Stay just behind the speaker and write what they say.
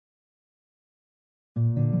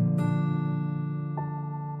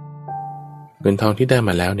เงินทองที่ได้ม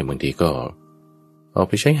าแล้วเนี่ยบางทีก็เอา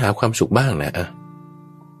ไปใช้หาความสุขบ้างนะ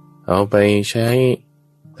เอาไปใช้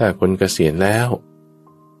ถ้าคนเกษียณแล้ว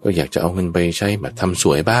ก็อยากจะเอาเงินไปใช้แบบทำส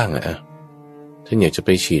วยบ้างฉันอยากจะไป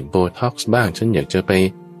ฉีดโบท็อกซ์บ้างฉันอยากจะไป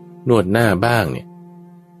นวดหน้าบ้างเนี่ย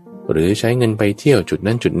หรือใช้เงินไปเที่ยวจุด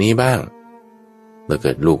นั้นจุดนี้บ้างแล้วเ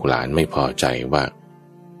กิดลูกหลานไม่พอใจว่า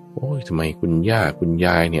โอ้ยทำไมคุณย่าคุณย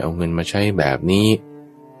ายเนี่ยเอาเงินมาใช้แบบนี้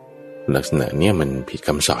ลักษณะเนี้ยมันผิดค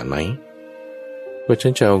ำสอนไหมว่าฉั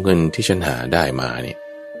นจะเอาเงินที่ฉันหาได้มาเนี่ย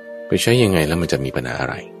ไปใช้ยังไงแล้วมันจะมีปัญหาอะ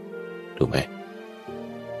ไรถูกไหม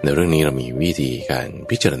ในเรื่องนี้เรามีวิธีการ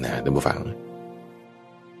พิจารณาท่านผู้ฟัง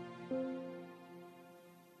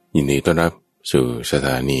ยินดีต้อนรับสู่สถ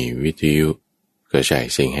านีวิทยุกระจาย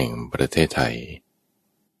เสียงแห่งประเทศไทย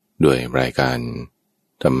ด้วยรายการ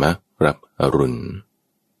ธรรมรับอรุณ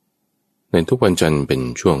ในทุกวันจันทร์เป็น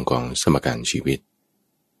ช่วงของสมการชีวิต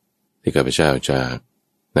ที่ข้าพเจ้าจะ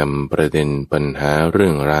นำประเด็นปัญหาเรื่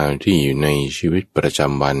องราวที่อยู่ในชีวิตประจ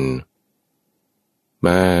ำวันม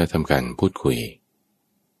าทำการพูดคุย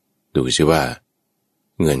ดูสิว่า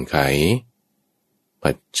เงื่อนไข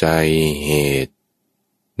ปัจจัยเหตุ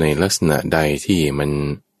ในลักษณะใดที่มัน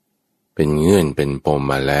เป็นเงื่อนเป็นปม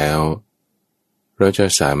มาแล้วเราจะ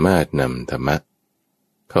สามารถนำธรรมะ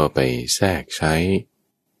เข้าไปแทรกใช้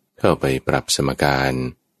เข้าไปปรับสมการ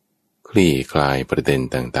คลี่คลายประเด็น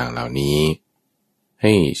ต่างๆเหล่านี้ใ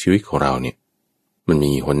ห้ชีวิตของเราเนี่ยมัน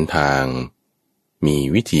มีหนทางมี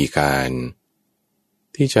วิธีการ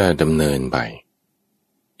ที่จะดำเนินไป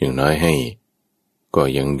อย่างน้อยให้ก็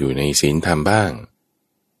ยังอยู่ในศีลธรรมบ้าง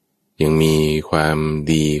ยังมีความ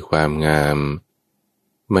ดีความงาม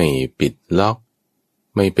ไม่ปิดล็อก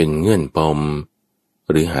ไม่เป็นเงื่อนปม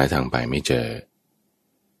หรือหาทางไปไม่เจอ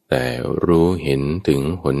แต่รู้เห็นถึง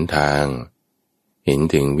หนทางเห็น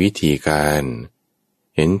ถึงวิธีการ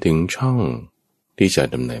เห็นถึงช่องที่จะ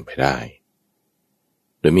ดำเนินไปได้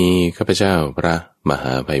โดยมีข้าพเจ้าพระมห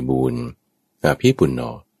าไพบูลย์อาภิปุณโญ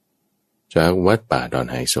จากวัดป่าดอน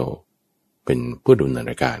ไฮโซเป็นผู้ดำเนิน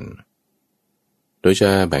รายการโดยจะ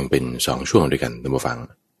แบ่งเป็น2ช่วงด้วยกันท่านผู้ฟัง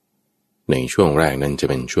ในช่วงแรกนั้นจะ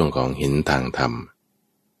เป็นช่วงของเห็นทางธรรม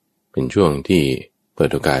เป็นช่วงที่เปิด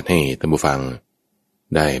โอกาสให้ท่านผู้ฟัง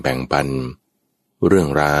ได้แบ่งปันเรื่อง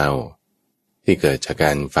ราวที่เกิดจากก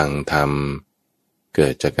ารฟังธรรมเกิ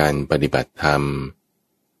ดจากการปฏิบัติธรรม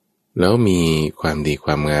แล้วมีความดีคว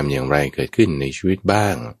ามงามอย่างไรเกิดขึ้นในชีวิตบ้า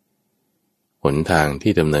งหนทาง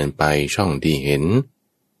ที่ดำเนินไปช่องที่เห็น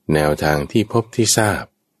แนวทางที่พบที่ทราบ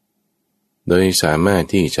โดยสามารถ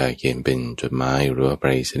ที่จะเขียนเป็นจดหมายหรือไปร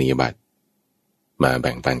ษณียบัตรมาแ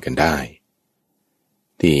บ่งปันกันได้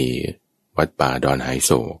ที่วัดป่าดอนไหโ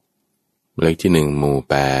ศกเลขที่1หมู่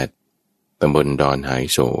8ตำบลดอนไห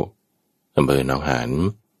โศกอำเภอหนองหาน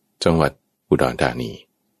จังหวัดอุดรธานี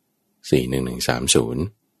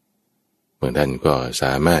41130เมื่อท่านก็ส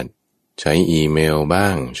ามารถใช้อีเมลบ้า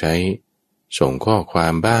งใช้ส่งข้อควา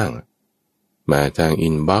มบ้างมาทางอิ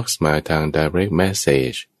นบ็อกซ์มาทาง direct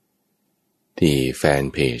message ที่แฟน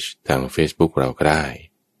เพจทาง Facebook เราก็ได้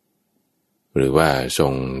หรือว่า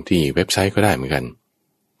ส่งที่เว็บไซต์ก็ได้เหมือนกัน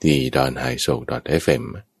ที่ donhaisok.fm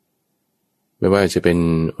ไม่ว่าจะเป็น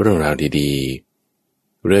เรื่องราวดี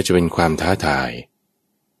ๆหรือจะเป็นความท้าทาย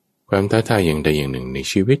อย่างใดอย่างหนึ่งใน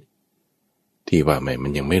ชีวิตที่ว่ามั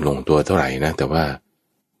นยังไม่ลงตัวเท่าไหร่นะแต่ว่า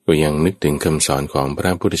ก็ยังนึกถึงคำสอนของพร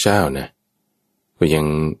ะพุทธเจ้านะก็ยัง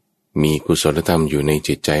มีกุศลธรรมอยู่ใน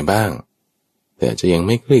จิตใจบ้างแต่จะยังไ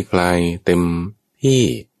ม่คลี่คลายเต็มที่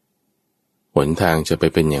หนทางจะไป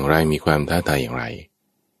เป็นอย่างไรมีความท้าทายอย่างไร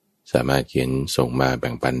สามารถเขียนส่งมาแ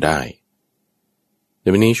บ่งปันได้ใน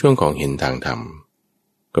วันนี้ช่วงของเห็นทางธรรม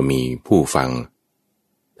ก็มีผู้ฟัง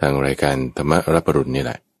ทางรายการธรรมรับอรุณนี่แ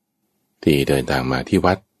หละที่เดินทางมาที่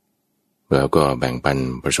วัดแล้วก็แบ่งปัน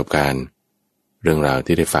ประสบการณ์เรื่องราว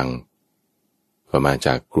ที่ได้ฟังก็มาจ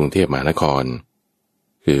ากกรุงเทพมหานคร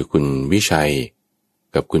คือคุณวิชัย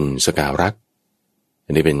กับคุณสกาวรัตน์อั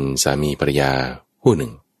นนี้เป็นสามีภรรยาคู่หนึ่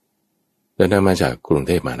งเดินทางมาจากกรุงเ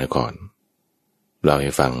ทพมหานครเล่าใ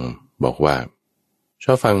ห้ฟังบอกว่าช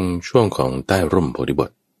อบฟังช่วงของใต้ร่มโพธิบ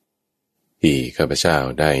ทที่ข้าพเจ้า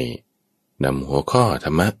ได้นำหัวข้อธ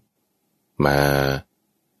รรมะมา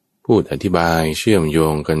พูดอธิบายเชื่อมโย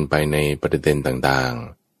งกันไปในประเด็นต่าง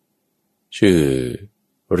ๆชื่อ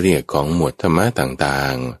เรียกของหมวดธรรมะต่า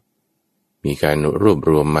งๆมีการรวบ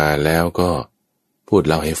รวมมาแล้วก็พูด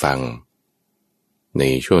เล่าให้ฟังใน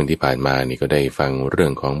ช่วงที่ผ่านมานี่ก็ได้ฟังเรื่อ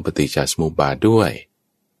งของปฏิจจสมุปบาทด้วย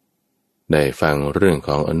ได้ฟังเรื่องข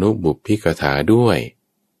องอนุบุพพิกถาด้วย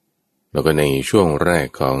แล้วก็ในช่วงแรก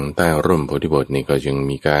ของใต้ร่มโพธิบทนี่ก็ยัง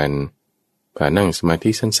มีการพานั่งสมาธิ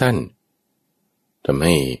สั้นๆทำใ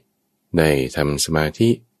ห้ได้ทำสมาธิ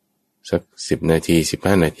สัก10นาที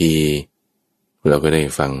15นาที เราก็ได้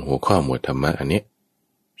ฟังหัวข้อหมวดธรรมะอันนี้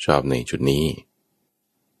ชอบในจุดนี้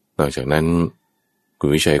นอกจากนั้นคุณ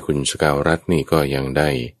วิชัยคุณสกาวรัตน์นี่ก็ยังได้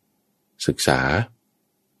ศึกษา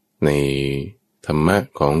ในธรรมะ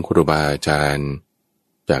ของครูบาอาจารย์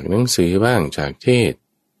จากหนังสือบ้างจากเทศ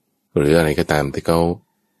หรืออะไรก็ตามที่เขา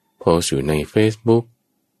โพสต์อยู่ใน Facebook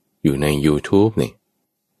อยู่ใน YouTube นี่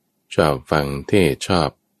ชอบฟังเทศชอบ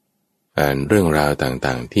อ่านเรื่องราว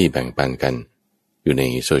ต่างๆที่แบ่งปันกันอยู่ใน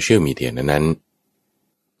โซเชียลมีเดียนั้น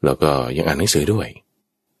แล้วก็ยังอ่านหนังสือด้วย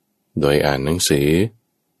โดยอ่านหนังสือ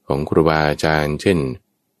ของครูบาอาจารย์เช่น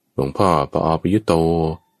หลวงพ่อปอประยุตโต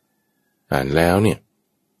อ่านแล้วเนี่ย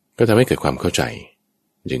ก็ทำให้เกิดความเข้าใจ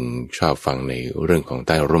จึงชอบฟังในเรื่องของใ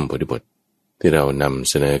ต้ร่มโพธิบทที่เรานำ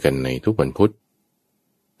เสนอกันในทุกวันพุธ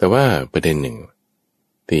แต่ว่าประเด็นหนึ่ง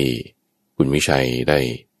ที่คุณวิชัยได้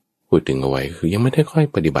พูดถึงเอาไว้คือยังไม่ได้ค่อย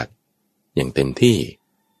ปฏิบัติอย่างเต็มที่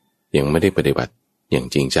ยังไม่ได้ปฏิบัติอย่าง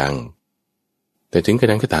จริงจังแต่ถึงกระ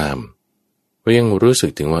นั้นก็ตามก็ยังรู้สึ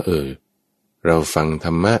กถึงว่าเราฟังธ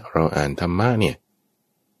รรมะเราอ่านธรรมะเนี่ย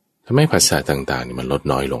ทำให้ภาษาต่างๆมันลด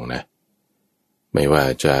น้อยลงนะไม่ว่า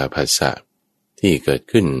จะภาษาที่เกิด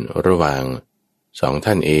ขึ้นระหว่างสอง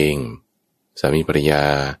ท่านเองสามีภรรยา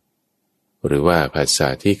หรือว่าภาษา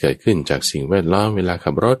ที่เกิดขึ้นจากสิ่งแวดล้อมเวลา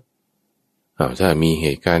ขับรถถ้ามีเห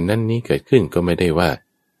ตุการณ์นั้นนี้เกิดขึ้นก็ไม่ได้ว่า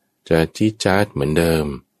จะจี๊ดจ๊าดเหมือนเดิม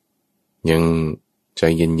ยังใจ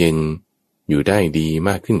เย็นๆอยู่ได้ดีม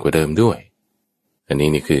ากขึ้นกว่าเดิมด้วยอันนี้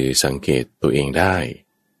นี่คือสังเกตตัวเองได้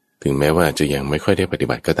ถึงแม้ว่าจะยังไม่ค่อยได้ปฏิ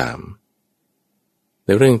บัติก็ตามใน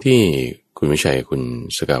เรื่องที่คุณวิชัยคุณ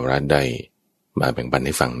สกาวรัตน์ได้มาแบ่งปันใ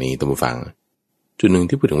ห้ฟังนี้ท่านผู้ฟังจุดหนึ่ง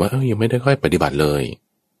ที่พูดถึงว่ายังไม่ได้ค่อยปฏิบัติเลย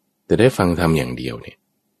แต่ได้ฟังทำอย่างเดียวเนี่ย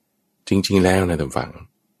จริงๆแล้วนะท่านผู้ฟัง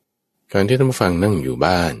การที่ท่านผู้ฟังนั่งอยู่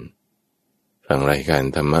บ้านฟังรายการ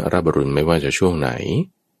ธรรมรับอรุณไม่ว่าจะช่วงไหน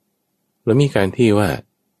แล้วมีการที่ว่า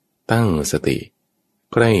ตั้งสติ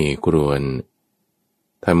ใกล้กรวน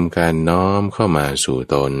ทำการน้อมเข้ามาสู่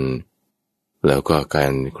ตนแล้วก็กา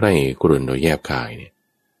รใกล้กรวนโดยแยบคายเนี่ย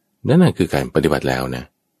นั่นน่ะคือการปฏิบัติแล้วนะ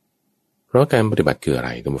เพราะการปฏิบัติคืออะไร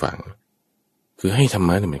ท่านผู้ฟังคือให้ธรรม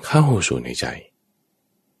ะมันเข้าสู่ในใจ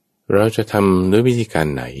เราจะทำด้วยวิธีการ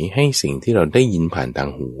ไหนให้สิ่งที่เราได้ยินผ่านทาง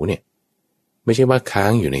หูเนี่ยไม่ใช่ว่าค้า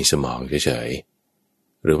งอยู่ในสมองเฉย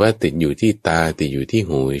ๆหรือว่าติดอยู่ที่ตาติดอยู่ที่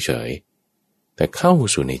หูเฉยๆแต่เข้า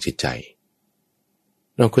สู่ในจิตใจ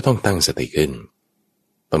เราก็ต้องตั้งสติขึ้น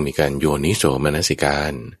ต้องมีการโยนิโสมนสิกา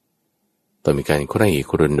รต้องมีการใคร่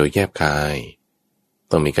ครวญโดยแยบคาย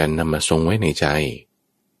ต้องมีการนำมาทรงไว้ในใจ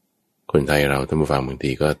คนไทยเราท่านผู้ฟังบาง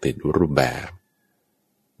ทีก็ติดรูปแบบ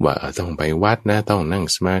ว่าต้องไปวัดนะต้องนั่ง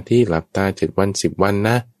สมาธิหลับตา7 วัน10 วัน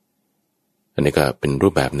นะอันนี้ก็เป็นรู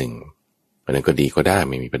ปแบบหนึ่งอันนั้นก็ดีก็ได้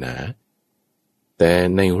ไม่มีปัญหาแต่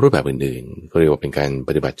ในรูปแบบอื่นๆก็เรียกว่าเป็นการป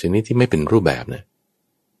ฏิบัติชนิดที่ไม่เป็นรูปแบบนะ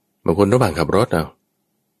บางคนระหว่างขับรถ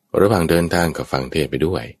ระหว่างเดินทางกับฟังเทศไป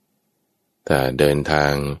ด้วยแต่เดินทา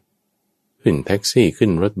งขึ้นแท็กซี่ขึ้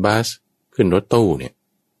นรถบัสขึ้นรถตู้เนี่ย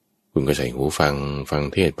คุณก็ใส่หูฟัง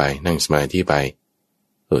เทศไปนั่งสมาธิไป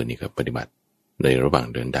นี่ก็ปฏิบัติในระหว่าง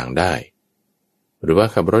เดินทางได้หรือว่า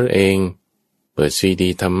ขับรถเองเปิดซีดี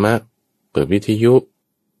ธรรมะเปิดวิทยุ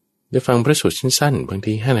ได้ฟังพระสูตรสั้นๆบาง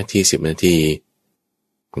ที5 นาที10 นาที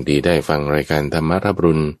บางทีได้ฟังรายการธรรมะรับ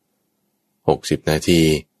รุณ60 นาที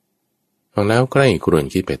ฟังแล้วใกล้กรวน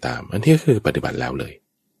คิดไปตามอันที่คือปฏิบัติแล้วเลย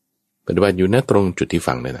ปฏิบัติอยู่ณตรงจุดที่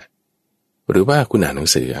ฟังนั่นแหละหรือว่าคุณอ่านหนั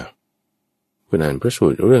งสือคุณอ่านพระสู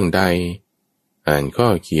ตรเรื่องใดอ่านข้อ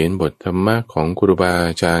เขียนบทธรรมะของครูบาอ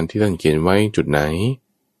าจารย์ที่ท่านเขียนไว้จุดไหน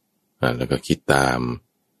แล้วก็คิดตาม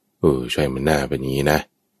ใช่มันน่าเป็นอย่างนี้นะ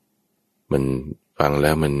มันฟังแ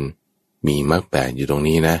ล้วมันมีมรรค8อยู่ตรง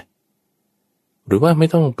นี้นะหรือว่าไม่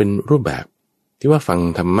ต้องเป็นรูปแบบที่ว่าฟัง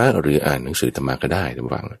ธรรมะหรืออ่านหนังสือธรรมะก็ได้ท่าน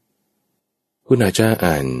ฟังคุณอาจจะ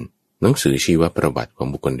อ่านหนังสือชีวประวัติของ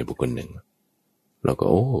บุคคลใดบุคคลหนึ่งเราก็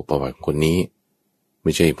ประวัติคนนี้ไ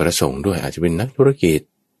ม่ใช่พระสงฆ์ด้วยอาจจะเป็นนักธุรกิจ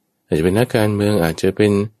อาจจะเป็นนักการเมืองอาจจะเป็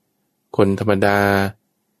นคนธรรมดา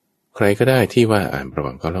ใครก็ได้ที่ว่าอ่านประ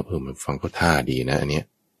วัติเขาแล้วมันฟังเขาท่าดีนะอันเนี้ย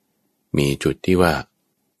มีจุดที่ว่า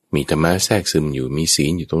มีธรรมะแทรกซึมอยู่มีศี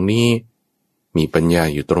ลอยู่ตรงนี้มีปัญญา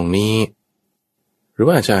อยู่ตรงนี้หรือ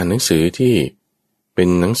ว่าอาจจะอ่านหนังสือที่เป็น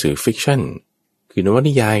หนังสือฟิกชันคือนว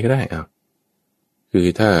นิยายก็ได้คือ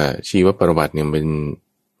ถ้าชีวประวัติเนี่ยเป็น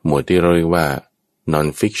หมวดที่เราเรียกว่า non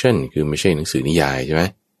fiction คือไม่ใช่หนังสือนิยายใช่ไหม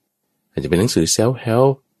อาจจะเป็นหนังสือ self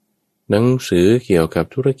help หนังสือเกี่ยวกับ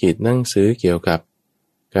ธุรกิจหนังสือเกี่ยวกับ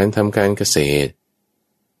การทำการเกษตร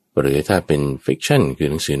หรือถ้าเป็นฟิกชันคือ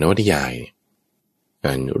หนังสือนวนิยาย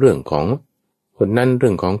อ่านเรื่องของคนนั้นเรื่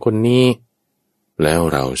องของคนนี้แล้ว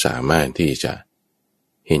เราสามารถที่จะ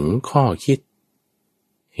เห็นข้อคิด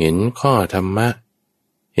เห็นข้อธรรมะ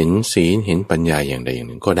เห็นศีลเห็นปัญญาอย่างใดอย่าง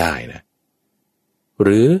หนึ่งก็ได้นะห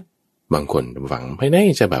รือบางคนหวังไม่ได้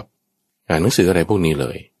จะแบบอ่านหนังสืออะไรพวกนี้เล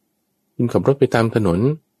ยคุณขับรถไปตามถนน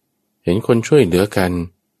เห็นคนช่วยเหลือกัน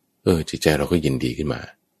จิตใจเราก็ยินดีขึ้นมา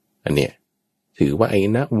อันเนี้ยถือว่าไอ้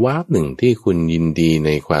นะวาบหนึ่งที่คุณยินดีใน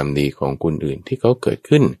ความดีของคนอื่นที่เขาเกิด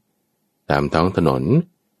ขึ้นตามท้องถนน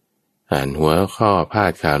อ่านหัวข้อพา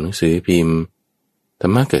ดข่าวหนังสือพิมพ์ธร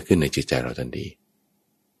รมะเกิดขึ้นในจิตใจเราทันที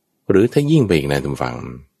หรือถ้ายิ่งไปอีกนะทุกฝั่ง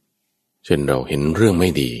เช่นเราเห็นเรื่องไม่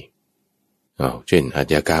ดีเช่นอาช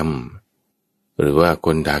ญากรรมหรือว่าค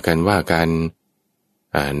นด่ากันว่ากัน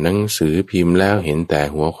อ่านหนังสือพิมพ์แล้วเห็นแต่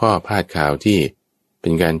หัวข้อพาดข่าวที่เป็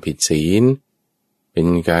นการผิดศีลเป็น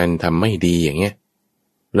การทำไม่ดีอย่างเงี้ย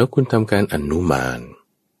แล้วคุณทำการอนุมาน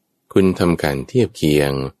คุณทำการเทียบเคีย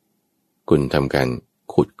งคุณทำการ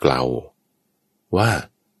ขุดเกลาว่า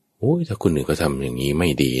โอ้ยถ้าคนอื่นก็ทำอย่างนี้ไม่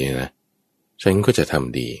ดีเนี่ยนะฉันก็จะท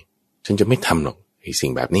ำดีฉันจะไม่ทำหรอกไอ้สิ่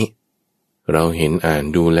งแบบนี้เราเห็นอ่าน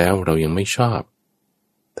ดูแล้วเรายังไม่ชอบ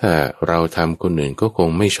ถ้าเราทำคนอื่นก็คง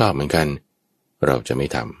ไม่ชอบเหมือนกันเราจะไม่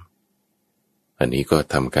ทำอันนี้ก็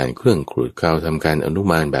ทำการเครื่องขูดเกลาทำการอนุ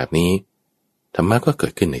มานแบบนี้ธรรมะก็เกิ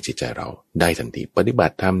ดขึ้นในจิตใจเราได้ทันทีปฏิบั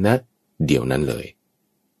ติธรรมนะเดี๋ยวนั้นเลย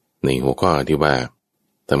ในหัวข้อที่ว่า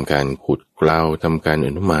ทำการขูดเกลาทำการอ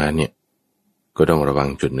นุมานเนี่ยก็ต้องระวัง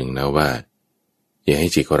จุดหนึ่งนะว่าอย่าให้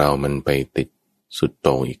จิตของเรามันไปติดสุดโ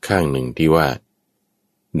ต่งอีกข้างหนึ่งที่ว่า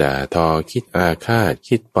ด่าทอคิดอาฆาต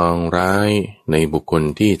คิดปองร้ายในบุคคล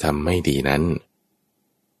ที่ทำไม่ดีนั้น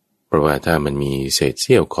เพราะว่าถ้ามันมีเศษเ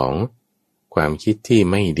สี้ยวของความคิดที่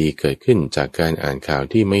ไม่ดีเกิดขึ้นจากการอ่านข่าว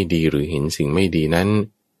ที่ไม่ดีหรือเห็นสิ่งไม่ดีนั้น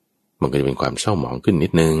มันก็จะเป็นความเศร้าหมองขึ้นนิ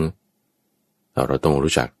ดนึงเราต้อง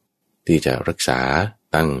รู้จักที่จะรักษา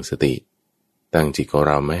ตั้งสติตั้งจิตของเ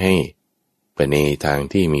ราไม่ให้ไปในทาง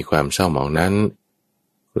ที่มีความเศร้าหมองนั้น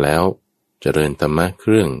แล้วเจริญธรรมะเค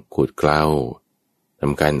รื่องขูดเกลาท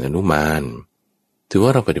ำการอนุมานถือว่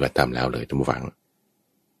าเราปฏิบัติตามแล้วเลยท่านผู้ฟัง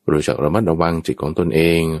รู้จักระมัดระวังจิตของตนเอ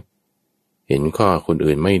งเห็นข้อคน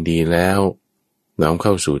อื่นไม่ดีแล้วน้อมเข้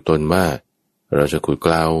าสู่ตนว่าเราจะขูดเก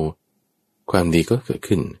ลาความดีก็เกิด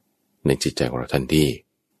ขึ้นในจิตใจของเราทันที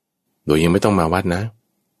โดยยังไม่ต้องมาวัดนะ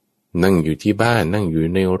นั่งอยู่ที่บ้านนั่งอยู่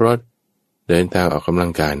ในรถเดินทางออกกำลั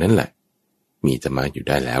งกายนั่นแหละมีธรรมะอยู่ไ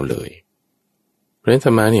ด้แล้วเลยเพราะฉะนั้นธ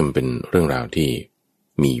รรมะเนี่ยมันเป็นเรื่องราวที่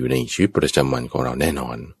มีอยู่ในชีวิตประจำวันของเราแน่นอ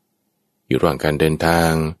นอยู่ระหว่างการเดินทา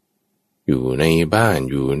งอยู่ในบ้าน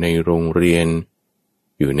อยู่ในโรงเรียน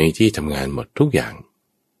อยู่ในที่ทำงานหมดทุกอย่าง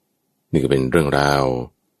นี่ก็เป็นเรื่องราว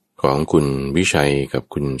ของคุณวิชัยกับ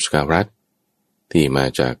คุณสการัตน์ที่มา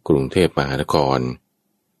จากกรุงเทพมหานคร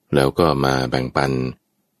แล้วก็มาแบ่งปัน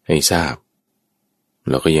ให้ทราบ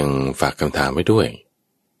แล้วก็ยังฝากคำถามไว้ด้วย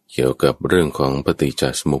เกี่ยวกับเรื่องของปฏิจจ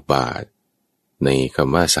สมุปบาทในค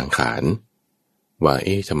ำว่าสังขารว่า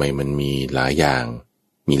ทำไมมันมีหลายอย่าง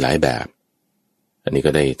มีหลายแบบอันนี้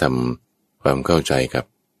ก็ได้ทำความเข้าใจกับ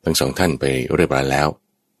ทั้งสองท่านไปเรียบร้อยแล้ว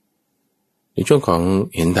ในช่วงของ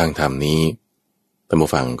เห็นทางธรรมนี้ท่านผู้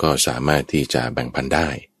ฟังก็สามารถที่จะแบ่งปันได้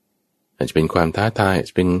อาจจะเป็นความท้าทายอาจ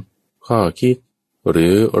จะเป็นข้อคิดหรื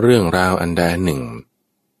อเรื่องราวอันใดหนึ่ง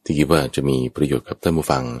ที่คิดว่าจะมีประโยชน์กับท่านผู้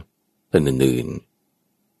ฟังท่านอื่น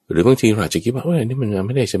ๆหรือบางทีเราอาจจะคิดว่านี่มันไ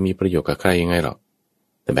ม่ได้จะมีประโยชน์กับใครยังไงหรอก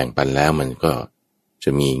แต่แบ่งปันแล้วมันก็จะ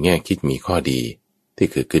มีแง่คิดมีข้อดีที่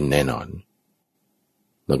เกิดขึ้นแน่นอน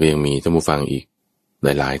แล้วก็ยังมีท่านผู้ฟังอีกห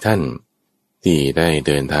ลายๆท่านที่ได้เ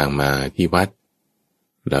ดินทางมาที่วัด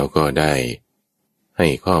แล้วก็ได้ให้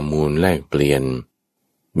ข้อมูลแลกเปลี่ยน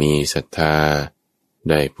มีศรัทธา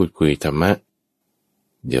ได้พูดคุยธรรมะ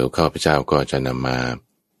เดี๋ยวข้าพเจ้าก็จะนำมา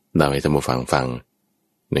เล่าให้ท่านผู้ฟังฟัง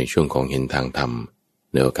ในช่วงของเห็นทางธรรม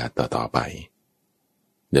ในโอกาสต่อๆไป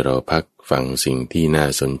เดี๋ยวเราพักฟังสิ่งที่น่า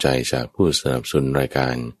สนใจจากผู้สนับสนุนรายกา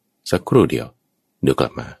รสักครู่เดียวกลั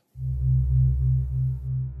บมา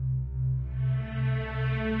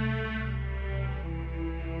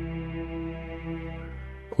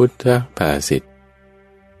พุทธภาษิต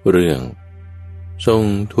เรื่องทรง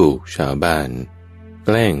ถูกชาวบ้านแก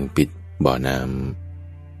ล้งปิดบ่อน้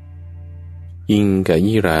ำยิงกะ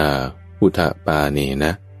ยิราอุทะปาเนน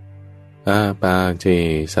ะอาปาเจ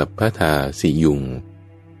สัพพทาสิยุง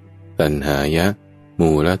ตัณหายะมู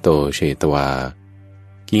ลโตเชตวา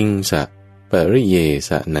กิงสะปริเยส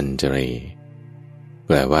ะนันจเรแป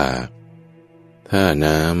ลว่าถ้า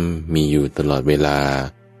น้ำมีอยู่ตลอดเวลา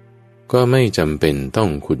ก็ไม่จำเป็นต้อง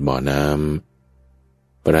ขุดบ่อน้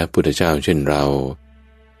ำพระพุทธเจ้าเช่นเรา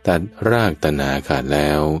ตัดรากตัณหาขาดแล้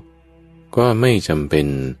วก็ไม่จำเป็น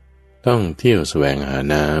ต้องเที่ยวแสวงหา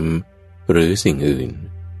น้ำหรือสิ่งอื่น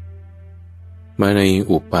มาใน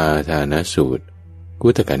อุปาทานสูตรกุ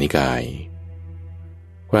ตกนิกาย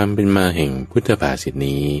ความเป็นมาแห่งพุทธภาษิต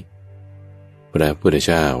นี้ พระพุทธ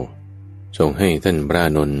เจ้าทรงให้ท่านพระอ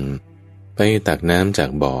านนท์ไปตักน้ำจาก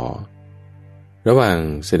บ่อระหว่าง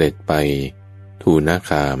เสด็จไปทูนา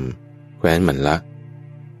คามแคว้นมัลละ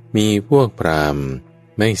มีพวกพราหมณ์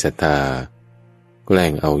ไม่ศรัทธาแกล้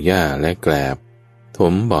งเอาหญ้าและแกลบถ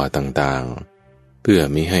มบ่อต่างๆเพื่อ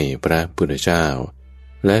มิให้พระพุทธเจ้า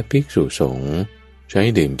และภิกษุสงฆ์ใช้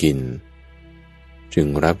ดื่มกินจึง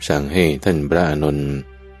รับสั่งให้ท่านพระอานนท์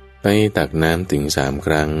ไปตักน้ำถึง3 ค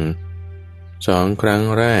รั้ง2 ครั้ง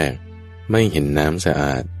แรกไม่เห็นน้ำสะอ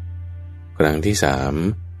าดครั้งที่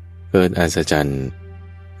3เกิดอัศจรรย์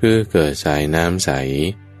คือเกิดสายน้ำใส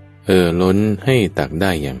ล้นให้ตักไ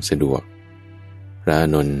ด้อย่างสะดวกพระอา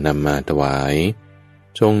นนท์นำมาถวาย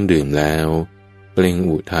ทรงดื่มแล้วเปล่ง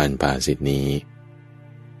อุทานภาษิตนี้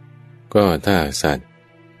ก็ถ้าสัตว์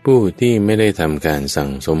ผู้ที่ไม่ได้ทำการสั่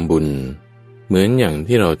งสมบุญเหมือนอย่าง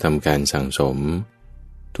ที่เราทำการสั่งสม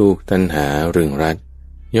ถูกตัณหารึงรัด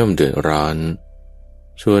ย่อมเดือดร้อน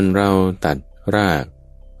ส่วนเราตัดราก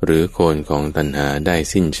หรือโคนของตัณหาได้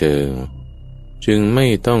สิ้นเชิงจึงไม่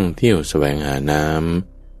ต้องเที่ยวแสวงหาน้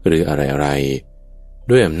ำหรืออะไรๆ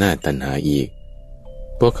ด้วยอำนาจตัณหาอีก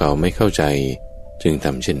พวกเขาไม่เข้าใจจึงท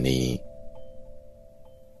ำเช่นนี้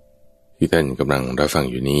ที่ท่านกำลังรับฟัง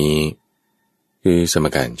อยู่นี้คือสม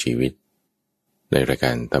การชีวิตในรายก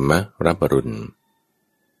ารธรรมรับอรุณ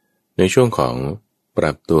ในช่วงของป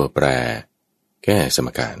รับตัวแปรแก้สม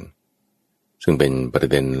การซึ่งเป็นประ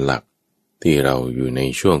เด็นหลักที่เราอยู่ใน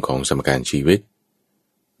ช่วงของสมการชีวิต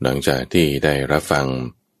หลังจากที่ได้รับฟัง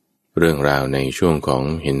เรื่องราวในช่วงของ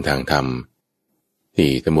เห็นทางธรรมที่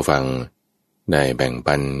ท่านผู้ฟังได้แบ่ง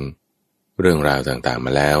ปันเรื่องราวต่างๆม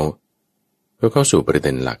าแล้วก็เข้าสู่ประเ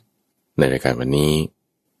ด็นหลักในรายการวันนี้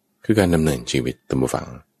คือการดำเนินชีวิตท่านผู้ฟัง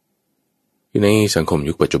ในสังคม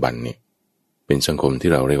ยุคปัจจุบันเนี่ยเป็นสังคมที่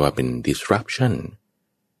เราเรียกว่าเป็น disruption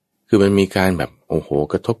คือมันมีการแบบโอ้โห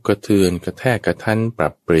กระทบกระเทือนกระแทกกระทันปรั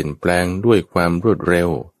บเปลี่ยนแปลงด้วยความรวดเร็ว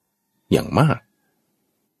อย่างมาก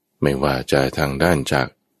ไม่ว่าจะทางด้านจาก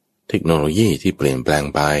เทคโนโลยีที่เปลี่ยนแปลง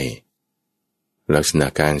ไปลักษณะ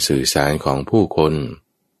การสื่อสารของผู้คน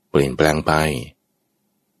เปลี่ยนแปลงไป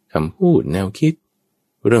คำพูดแนวคิด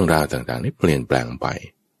เรื่องราวต่างๆนี่เปลี่ยนแปลงไป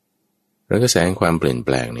แล้วก็แสงความเปลี่ยนแป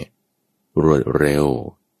ลงเนี่ยรวดเร็ว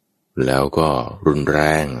แล้วก็รุนแร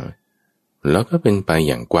งแล้วก็เป็นไป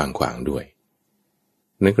อย่างกว้างขวางด้วย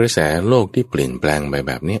ในกระแสโลกที่เปลี่ยนแปลงไป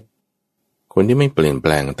แบบนี้คนที่ไม่เปลี่ยนแป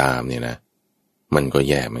ลงตามเนี่ยนะมันก็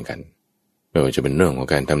แย่เหมือนกันไม่ว่าจะเป็นเรื่องของ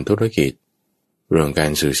การทำธุรกิจเรื่องกา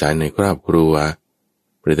รสื่อสารในครอบครัว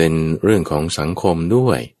ประเด็นเรื่องของสังคมด้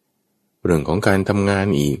วยเรื่องของการทำงาน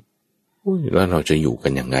อีกแล้วเราจะอยู่กั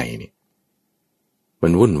นยังไงเนี่ยมั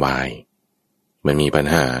นวุ่นวายมันมีปัญ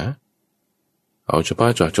หาเอาเฉพาะ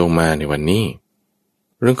เจาะจงมาในวันนี้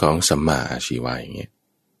เรื่องของสัมมาอาชีวะอย่างเงี้ย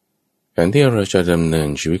การที่เราจะดำเนิน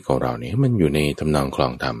ชีวิตของเราเนี่ยมันอยู่ในทำนองคลอ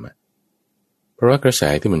งธรรมเพราะว่ากระแส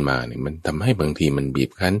ที่มันมาเนี่ยมันทำให้บางทีมันบีบ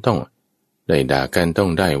คั้นต้องได้ด่ากันต้อง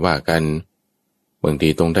ได้ว่ากันบางที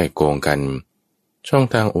ต้องได้โกงกันช่อง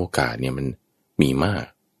ทางโอกาสเนี่ยมันมีมาก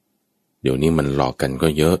เดี๋ยวนี้มันหลอกกันก็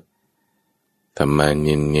เยอะทำมาเ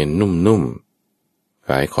นียนๆนุ่มๆข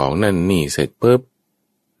ายของนั่นนี่เสร็จปุ๊บ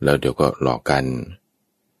แล้วเดี๋ยวก็หลอกกัน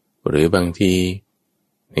หรือบางที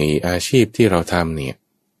ในอาชีพที่เราทำเนี่ย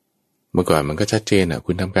เมื่อก่อนมันก็ชัดเจน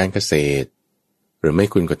คุณทำการเกษตรหรือไม่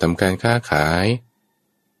คุณก็ทำการค้าขาย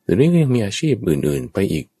หรือนี่ยังมีอาชีพอื่นๆไป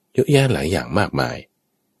อีกเยอะแยะหลายอย่างมากมาย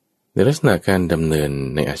ในลักษณะการดำเนิน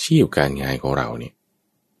ในอาชีพการงานของเราเนี่ย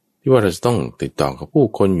ที่ว่าเราจะต้องติดต่อกับผู้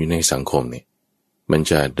คนอยู่ในสังคมเนี่ยมัน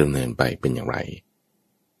จะดำเนินไปเป็นอย่างไร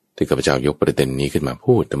ที่ข้าพเจ้ายกประเด็นนี้ขึ้นมา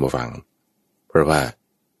พูดท่านผู้ฟังเพราะว่า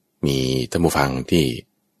มีท่านผู้ฟังที่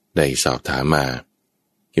ได้สอบถามมา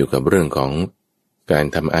เกี่ยวกับเรื่องของการ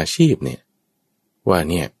ทำอาชีพเนี่ยว่า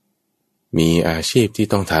เนี่ยมีอาชีพที่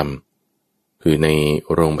ต้องทำคือใน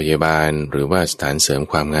โรงพยาบาลหรือว่าสถานเสริม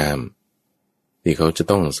ความงามที่เขาจะ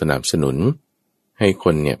ต้องสนับสนุนให้ค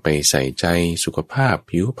นเนี่ยไปใส่ใจสุขภาพ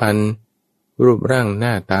ผิวพรรณรูปร่างห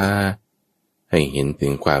น้าตาให้เห็นถึ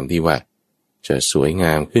งความที่ว่าจะสวยง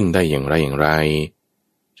ามขึ้นได้อย่างไร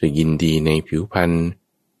จะยินดีในผิวพรรณ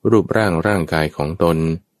รูปร่างกายของตน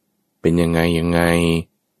เป็นยังไง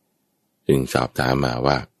จึงสอบถามมา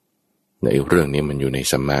ว่าในเรื่องนี้มันอยู่ใน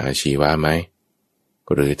สัมมาอาชีวะไหม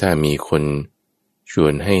หรือถ้ามีคนชว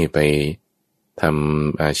นให้ไปท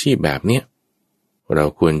ำอาชีพแบบเนี้ยเรา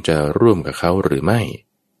ควรจะร่วมกับเขาหรือไม่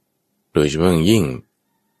โดยเฉพาะยิ่ง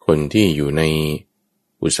คนที่อยู่ใน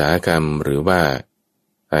อุตสาหกรรมหรือว่า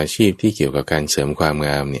อาชีพที่เกี่ยวกับการเสริมความง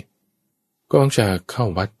ามเนี่ยก็จะเข้า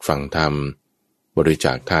วัดฟังธรรมบริจ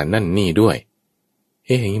าคทานนั่นนี่ด้วย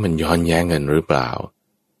อย่างนี้มันย้อนแย้งกันหรือเปล่า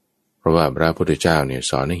เพราะว่าพระพุทธเจ้าเนี่ย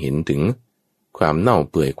สอนให้เห็นถึงความเน่า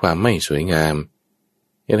เปื่อยความไม่สวยงาม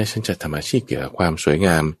แล้วฉันจะทำอาชีพเกี่ยวกับความสวยง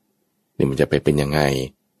ามนี่มันจะไปเป็นยังไง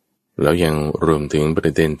แล้วยังรวมถึงปร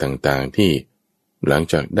ะเด็นต่างๆที่หลัง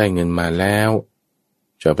จากได้เงินมาแล้ว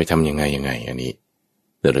จะไปทำยังไงอันนี้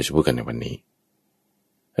เดี๋ยวเราจะพูดกันในวันนี้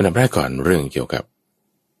อันดับแรกก่อนเรื่องเกี่ยวกับ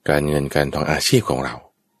การเงินการทองอาชีพของเรา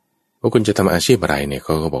ว่าคุณจะทำอาชีพอะไรเนี่ยเข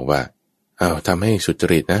าก็บอกว่าทำให้สุจ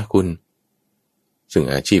ริตนะคุณซึ่ง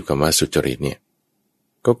อาชีพคำว่าสุจริตเนี่ย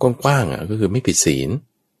ก็กว้างๆก็คือไม่ผิดศีล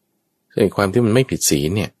ซึ่งความที่มันไม่ผิดศีล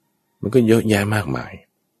เนี่ยมันก็เยอะแยะมากมาย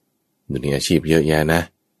ดูในอาชีพเยอะแยะนะ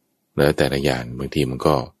แล้วแต่ละอย่างบางทีมัน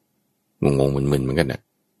ก็งงมึนๆเหมือนกันนะ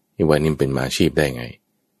ที่ว่านี่เป็นอาชีพได้ไง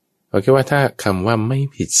เอาแค่ว่าถ้าคำว่าไม่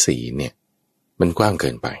ผิดศีลเนี่ยมันกว้างเกิ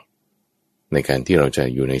นไปในการที่เราจะ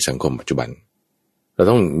อยู่ในสังคมปัจจุบันเรา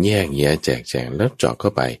ต้องแยกแยะแจกแจงแล้วเจาะเข้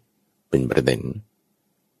าไปเป็นประเด็น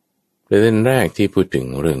แรกที่พูดถึง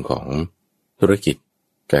เรื่องของธุรกิจ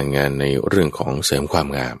การงานในเรื่องของเสริมความ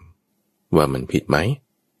งามว่ามันผิดไหม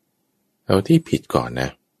เอาที่ผิดก่อนนะ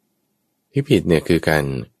ที่ผิดเนี่ยคือการ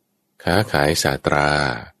ค้าขายศาสตรา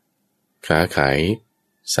ค้าขาย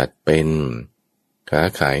สัตว์เป็นค้า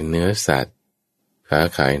ขายเนื้อสัตว์ค้า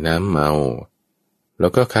ขายน้ำเมาแล้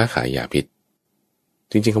วก็ค้าขายยาพิษ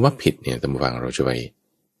จริงๆคำว่าผิดเนี่ยตามฟังเราจะไป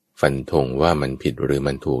ฟันธงว่ามันผิดหรือ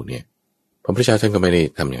มันถูกเนี่ยพระพุทธเจ้าท่านก็ไม่ได้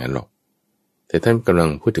ทำอย่างนั้นหรอกแต่ท่านกำลัง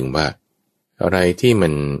พูดถึงว่าอะไรที่มั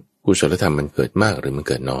นกุศลธรรมมันเกิดมากหรือมัน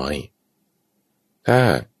เกิดน้อยถ้า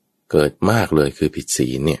เกิดมากเลยคือผิดศี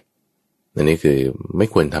ลเนี่ยนั่นนี่คือไม่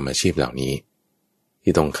ควรทำอาชีพเหล่านี้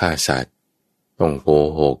ที่ต้องฆ่าสัตว์ต้องโก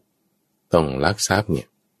หกต้องลักทรัพย์เนี่ย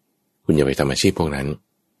คุณอย่าไปทำอาชีพพวกนั้น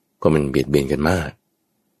เพราะมันเบียดเบียนกันมาก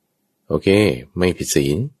โอเคไม่ผิดศี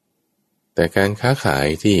ลแต่การค้าขาย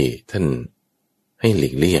ที่ท่านให้หลี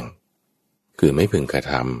กเลี่ยงคือไม่พึงกระ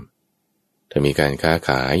ทำถ้ามีการค้าข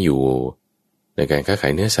ายอยู่ในการค้าขา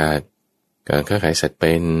ยเนื้อสัตว์การค้าขายสัตว์เ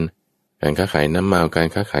ป็นการค้าขายน้ำเมาการ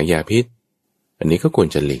ค้าขายยาพิษอันนี้ก็ควร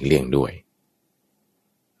จะหลีกเลี่ยงด้วย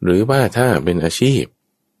หรือว่าถ้าเป็นอาชีพ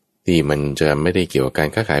ที่มันจะไม่ได้เกี่ยวกับการ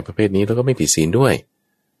ค้าขายประเภทนี้แล้วก็ไม่ผิดศีลด้วย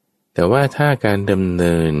แต่ว่าถ้าการดำเ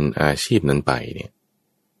นินอาชีพนั้นไปเนี่ย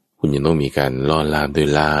คุณยังต้องมีการล่อลาบด้วย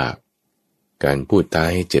ลาภการพูดท้า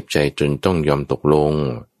ให้เจ็บใจจนต้องยอมตกลง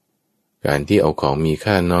การที่เอาของมี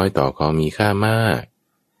ค่าน้อยต่อของมีค่ามาก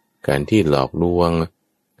การที่หลอกลวง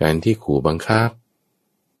การที่ขู่บังคับ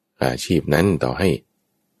อาชีพนั้นต่อให้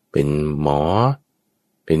เป็นหมอ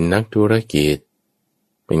เป็นนักธุรกิจ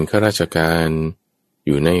เป็นข้าราชการอ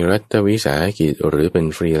ยู่ในรัฐวิสาหกิจหรือเป็น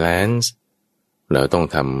ฟรีแลนซ์เราต้อง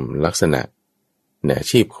ทำลักษณะในอา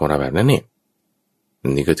ชีพของเราแบบนั้นเนี่ยอั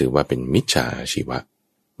นนี้ก็ถือว่าเป็นมิจฉาชีวะ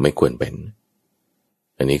ไม่ควรเป็น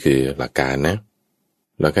อันนี้คือหลักการนะ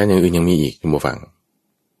หลักการอย่างอื่นยังมีอีกท่านผู้ฟัง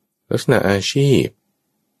ลักษณะอาชีพ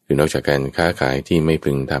คือนอกจากการค้าขายที่ไม่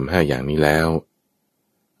พึงทำ5อย่างนี้แล้ว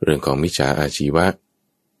เรื่องของมิจฉาอาชีวะ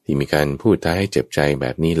ที่มีการพูดท้าให้เจ็บใจแบ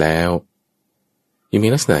บนี้แล้วยังมี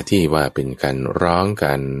ลักษณะที่ว่าเป็นการร้องก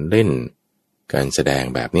ารเล่นการแสดง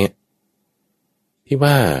แบบนี้ที่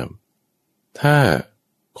ว่าถ้า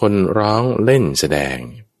คนร้องเล่นแสดง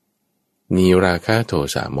มีราคะโท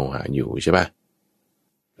สะโมหะอยู่ใช่ปะ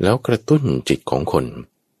แล้วกระตุ้นจิตของคน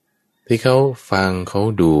ที่เขาฟังเขา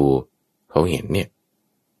ดูเขาเห็นเนี่ย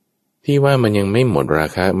ที่ว่ามันยังไม่หมดรา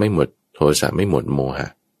คะไม่หมดโทสะไม่หมดโมหะ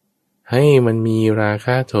ให้มันมีราค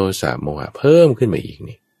ะโทสะโมหะเพิ่มขึ้นไปอีก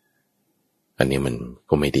นี่อันนี้มัน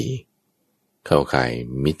ก็ไม่ดีเข้าข่าย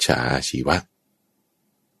มิจฉาชีวะ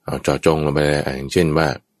เอาเจาะจงลงไปเลยอย่างเช่นว่า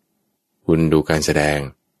คุณดูการแสดง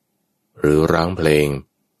หรือร้องเพลง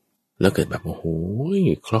แล้วเกิดแบบโอ้โห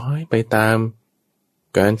คล้อยไปตาม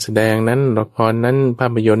การแสดงนั้นละครนั้นภา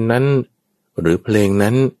พยนตร์นั้นหรือเพลง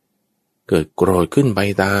นั้นเกิดโกรธขึ้นไป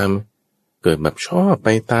ตามเกิดแบบชอบไป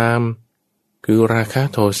ตามคือราคะ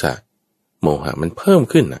โทสะโมหะมันเพิ่ม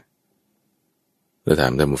ขึ้นน่ะเราถา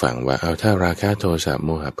มท่านผู้ฟังว่าเอาถ้าราคะโทสะโม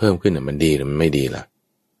หะเพิ่มขึ้นน่ะมันดีหรือมันไม่ดีล่ะ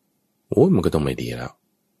โอ้ยมันก็ต้องไม่ดีแล้ว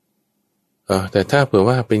แต่ถ้าเผื่อ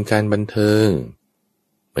ว่าเป็นการบันเทิง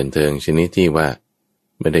ชนิดที่ว่า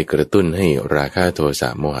ไม่ได้กระตุ้นให้ราคะโทสะ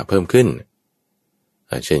โมหะเพิ่มขึ้น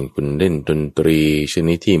เช่นคุณเล่นดนตรีช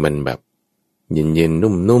นิดที่มันแบบเย็นๆ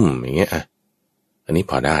นุ่มๆอย่างเงี้ยอันนี้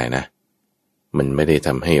พอได้นะมันไม่ได้ท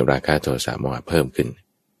ำให้ราคะโทสะโมหะเพิ่มขึ้น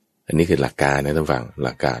อันนี้คือหลักการนะท่านฟังห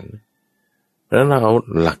ลักการแล้วเราเอา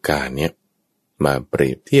หลักการเนี้ยมาเปรี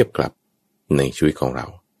ยบเทียบกับในชีวิตของเรา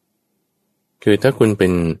คือถ้าคุณเป็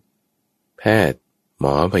นแพทย์หม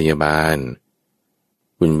อพยาบาล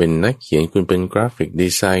คุณเป็นนักเขียนคุณเป็นกราฟิกดี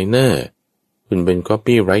ไซเนอร์คุณเป็นคอป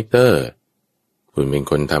ปี้ไรเตอร์คุณเป็น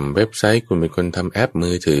คนทำเว็บไซต์คุณเป็นคนทำแอปมื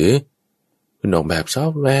อถือคุณออกแบบซอ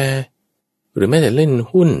ฟต์แวร์หรือแม้แต่เล่น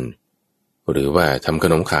หุ้นหรือว่าทำข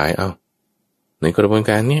นมขายในกระบวน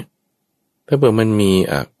การนี้ ถ้าเกิดมันมี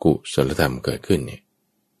อกุศลธรรมเกิดขึ้นเนี่ย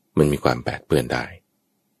มันมีความแปดเปื้อนได้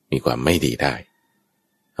มีความไม่ดีได้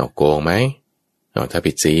เอาโกงไหมเอาถ้า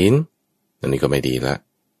ผิดศีลอันนี้ก็ไม่ดีละ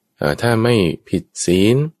ถ้าไม่ผิดศี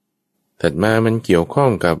ลถัดมามันเกี่ยวข้อ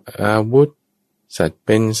งกับอาวุธสัตว์เ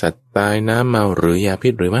ป็นสัตว์ตายน้ำเมาหรือยาพิ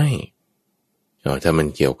ษหรือไม่ถ้ามัน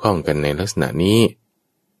เกี่ยวข้องกันในลักษณะนี้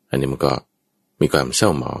อันนี้มันก็มีความเศร้า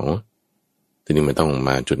หมองทีนี้มันต้องม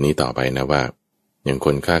าจุดนี้ต่อไปนะว่าอย่างค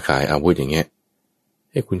นค้าขายอาวุธอย่างเงี้ย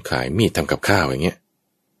ให้คุณขายมีดทำกับข้าวอย่างเงี้ย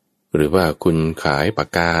หรือว่าคุณขายปาก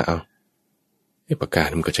กาปากกา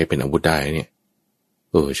มันก็ใช้เป็นอาวุธได้เนี่ย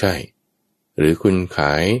ใช่หรือคุณข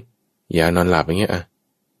ายยานอนหลับอย่างเงี้ย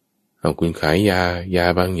เอาคุณขายยา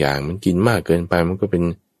บางอย่างมันกินมากเกินไปมันก็เป็น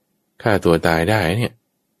ฆ่าตัวตายได้เนี่ย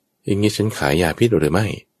อย่างนี้ฉันขายยาพิษหรือไม่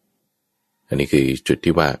อันนี้คือจุด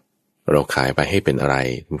ที่ว่าเราขายไปให้เป็นอะไร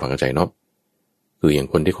คุณฟังเข้าใจเนาะคืออย่าง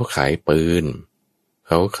คนที่เขาขายปืนเ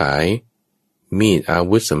ขาขายมีดอา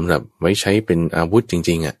วุธสำหรับไว้ใช้เป็นอาวุธจ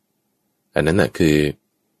ริงๆอันนั้นน่ะคือ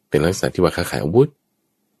เป็นลักษณะที่ว่าค้าขายอาวุธ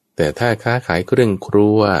แต่ถ้าค้าขายเครื่องครั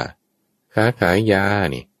วค้าขายยา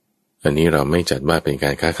นี่อันนี้เราไม่จัดว่าเป็นกา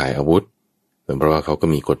รค้าขายอาวุธเพราะว่าเขาก็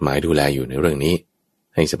มีกฎหมายดูแลอยู่ในเรื่องนี้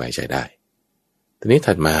ให้สบายใจได้ทีนี้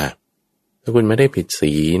ถัดมาถ้าคุณไม่ได้ผิด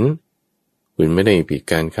ศีลคุณไม่ได้ผิด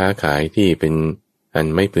การค้าขายที่เป็นอัน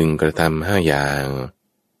ไม่พึงกระทำ5อย่าง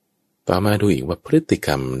ต่อมาดูอีกว่าพฤติก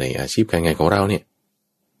รรมในอาชีพการงานของเราเนี่ย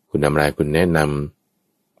คุณนำรายคุณแนะน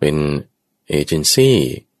ำเป็นเอเจนซี่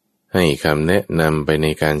ให้คำแนะนำไปใน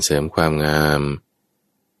การเสริมความงาม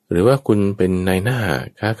หรือว่าคุณเป็นนายหน้า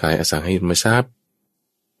ค้าขายอสังหาริมทรัพย์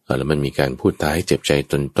แล้วมันมีการพูดท้าให้เจ็บใจ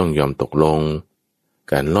จนต้องยอมตกลง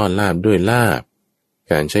การล่อลาบด้วยลาบ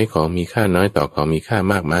การใช้ของมีค่าน้อยต่อของมีค่า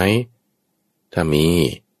มากไหมถ้ามี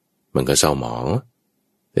มันก็เศร้าหมอง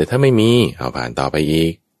แต่ถ้าไม่มีเอาผ่านต่อไปอี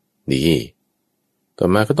กดีต่อ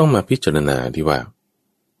มาก็ต้องมาพิจารณาที่ว่า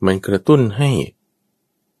มันกระตุ้นให้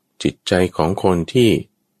จิตใจของคนที่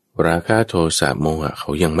ราคะโทสะโมหะเขา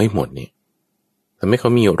ยังไม่หมดนี่ทำให้เขา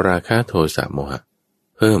มีราคะโทสะโมหะ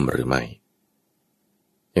เพิ่มหรือไม่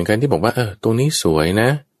อย่างการที่บอกว่าตรงนี้สวยนะ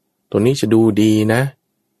ตรงนี้จะดูดีนะ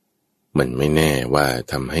มันไม่แน่ว่า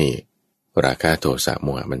ทำให้ราคะโทสะโม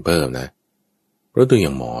หะมันเพิ่มนะเพราะตัวอย่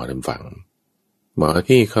างหมอทำฝังหมอ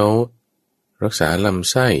ที่เขารักษาลำ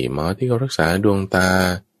ไส้หมอที่เขารักษาดวงตา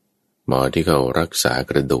หมอที่เขารักษา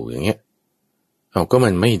กระดูกอย่างเงี้ยก็มั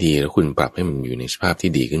นไม่ดีแล้วคุณปรับให้มันอยู่ในสภาพ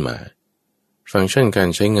ที่ดีขึ้นมาฟังก์ชันการ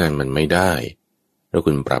ใช้งานมันไม่ได้แล้ว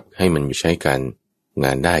คุณปรับให้มันอยู่ใช้การง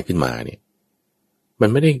านได้ขึ้นมาเนี่ยมัน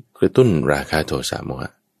ไม่ได้กระตุ้นราคะโทสะโมห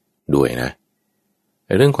ะด้วยนะ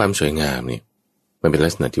เรื่องความสวยงามเนี่ยมันเป็นลั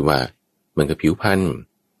กษณะที่ว่ามันกับผิวพรรณ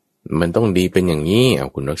มันต้องดีเป็นอย่างนี้เอา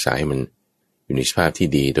คุณรักษาให้มันอยู่ในสภาพที่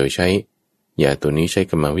ดีโดยใช้ยาตัวนี้ใช้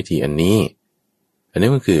กรรมวิธีอันนี้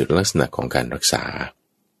มันคือลักษณะของการรักษา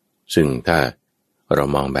ซึ่งถ้าเรา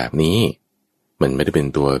มองแบบนี้มันไม่ได้เป็น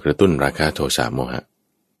ตัวกระตุ้นราคะโทสะโมหะ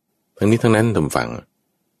ทั้งนี้ทั้งนั้นท่านฟัง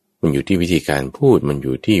มันอยู่ที่วิธีการพูดมันอ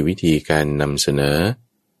ยู่ที่วิธีการนำเสนอ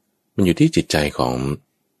มันอยู่ที่จิตใจของ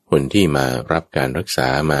คนที่มารับการรักษา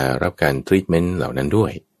มารับการทรีทเมนต์เหล่านั้นด้ว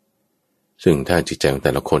ยซึ่งถ้าจิตใจของแ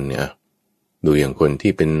ต่ละคนเนี่ยดูอย่างคน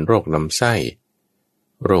ที่เป็นโรคลำไส้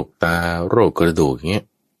โรคตาโรคกระดูกอย่างเงี้ย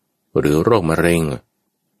หรือโรคมะเร็ง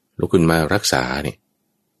แล้วคุณมารักษาเนี่ย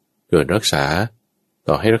เกิดรักษา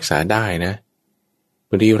ต่อให้รักษาได้นะ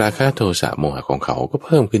บางทีราคะโทสะโมหะของเขาก็เ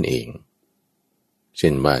พิ่มขึ้นเองเช่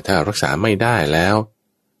นว่าถ้ารักษาไม่ได้แล้ว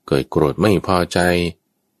เกิดโกรธไม่พอใจ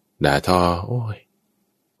ด่าทอ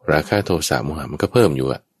ราคะโทสะโมหะมันก็เพิ่มอยู่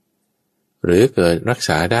หรือเกิดรักษ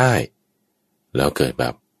าได้แล้วเกิดแบ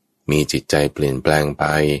บมีจิตใจเปลี่ยนแปลงไป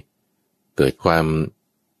เกิดความ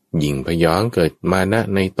หยิ่งพยองเกิดมานะ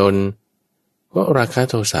ในตนก็ราคะ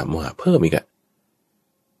โทสะโมหะเพิ่มอีก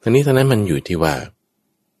ทั้งนี้ทั้งนั้นมันอยู่ที่ว่า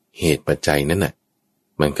เหตุปัจจัยนั้น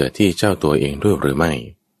มันเกิดที่เจ้าตัวเองด้วยหรือไม่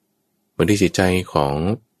บางทีจิตใจของ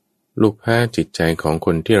ลูกค้าจิตใจของค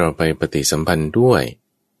นที่เราไปปฏิสัมพันธ์ด้วย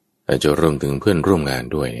อาจจะรวมถึงเพื่อนร่วมงาน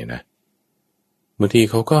ด้วยเนี่ยนะบางที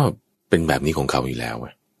เขาก็เป็นแบบนี้ของเขาอยู่แล้ว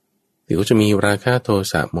ที่เขาจะมีราคะโท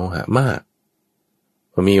สะโมหะมาก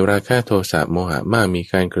พอมีราคะโทสะโมหะมากมี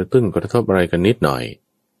การกระตุ้นกระทบอะไรกันนิดหน่อย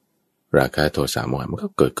ราคะโทสะโมหะมันก็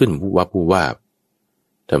เกิดขึ้นวูบวับ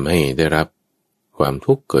ทำให้ได้รับความ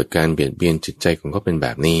ทุกข์เกิดการเบียดเบียนจิตใจของเขาเป็นแบ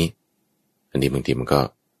บนี้อันนี้บางทีมันก็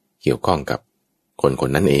เกี่ยวข้องกับคนคน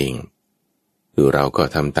นั้นเองคือเราก็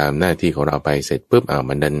ทำตามหน้าที่ของเราไปเสร็จปุ๊บ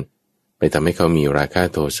มันดันไปทำให้เขามีราคะ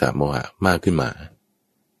โทสะโมหะมากขึ้นมา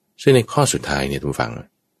ซึ่งในข้อสุดท้ายเนี่ยทุกฝั่ง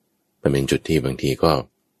มันเป็นจุดที่บางทีก็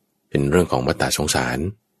เป็นเรื่องของวัฏฏะสงสาร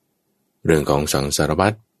เรื่องของสังสารวั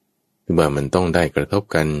ฏที่ว่ามันต้องได้กระทบ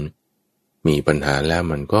กันมีปัญหาแล้ว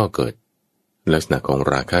มันก็เกิด ลักษณะของ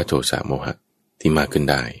ราคะโทสะโมหะที่มากขึ้น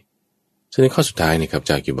ได้ซึ่งในข้อสุดท้ายนี่ครับอา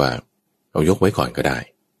จารย์คิดว่าเอายกไว้ก่อนก็ได้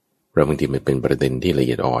เพราะบางทีมันเป็นประเด็นที่ละเ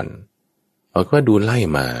อียดอ่อนเอาว่าดูไล่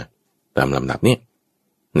มาตามลำดับเนี่ย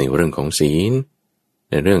ในเรื่องของศีล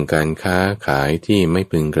ในเรื่องการค้าขายที่ไม่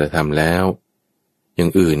พึงกระทำแล้วอย่า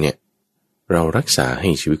งอื่นเนี่ยเรารักษาให้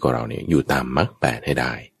ชีวิตของเราเนี่ยอยู่ตามมรรคแปดให้ไ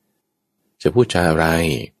ด้จะพูดจาอะไร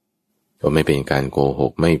ก็ไม่เป็นการโกห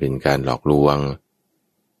กไม่เป็นการหลอกลวง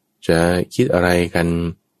จะคิดอะไรกัน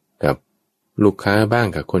กับลูกค้าบ้าง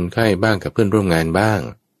กับคนไข้บ้างกับเพื่อนร่วมงานบ้าง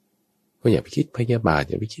ก็อย่าไปคิดพยาบาท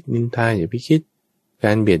อย่าไปคิดนินทาอย่าไปคิดก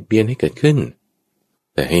ารเบียดเบียนให้เกิดขึ้น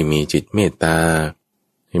แต่ให้มีจิตเมตตา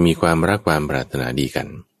ให้มีความรักความปรารถนาดีกัน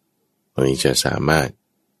ตรงนี้จะสามารถ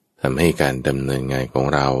ทำให้การดำเนินงานของ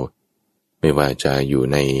เราไม่ว่าจะอยู่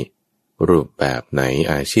ในรูปแบบไหน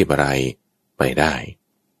อาชีพอะไรไปได้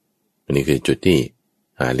อันนี้คือจุดที่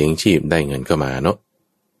หาเลี้ยงชีพได้เงินเข้ามาเนาะ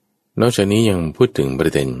นอกจากนี้ยังพูดถึงปร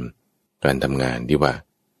ะเด็นการทำงานที่ว่า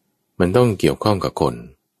มันต้องเกี่ยวข้องกับคน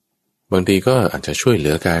บางทีก็อาจจะช่วยเห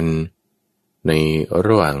ลือกันในร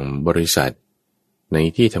ะหว่างบริษัทใน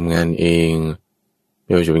ที่ทำงานเองไ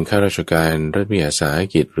ม่ว่าจะเป็นข้าราชการรัฐวิสาห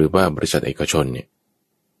กิจหรือว่าบริษัทเอกชนเนี่ย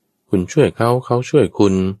คุณช่วยเขาช่วยคุ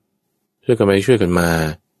ณช่วยกันไปช่วยกันมา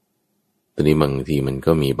ตอนนี้บางทีมัน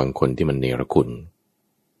ก็มีบางคนที่มันเนรคุณ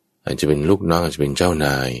อาจจะเป็นลูกน้องอาจจะเป็นเจ้าน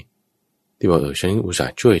ายที่บอกฉันอุตส่า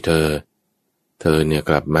ห์ช่วยเธอเนี่ย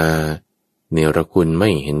กลับมาเนรคุณไม่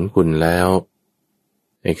เห็นคุณแล้ว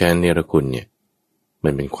ไอ้การเนรคุณเนี่ยมั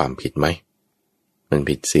นเป็นความผิดไหมมัน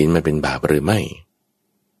ผิดศีลมันเป็นบาปหรือไม่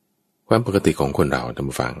ความปกติของคนเราท่าน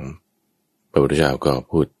ผู้ฟังพระพุทธเจ้าก็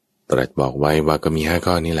พูดตรัสบอกไว้ว่าก็มี5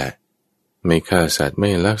 ข้อนี้แหละไม่ฆ่าสัตว์ไม่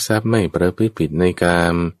ลักทรัพย์ไม่ประพฤติผิดในกา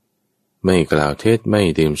มไม่กล่าวเท็จไม่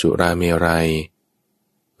ดื่มสุราเมรัย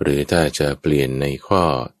หรือถ้าจะเปลี่ยนในข้อ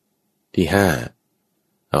ที่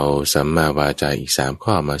5เอาสัมมาวาจาอีก3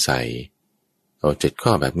 ข้อมาใส่เอา7 ข้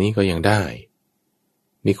อแบบนี้ก็ยังได้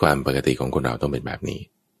นี่ความปกติของคนเราต้องเป็นแบบนี้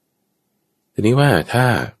ทีนี้ว่าถ้า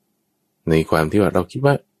ในความที่ว่าเราคิด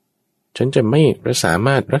ว่าฉันจะไม่สาม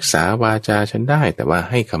ารถรักษาวาจาฉันได้แต่ว่า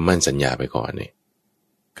ให้คำมั่นสัญญาไปก่อนเนี่ย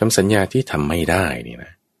คำสัญญาที่ทำไม่ได้นี่น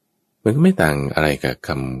ะมันก็ไม่ต่างอะไรกับค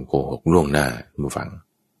ำโกหกล่วงหน้าผู้ฟัง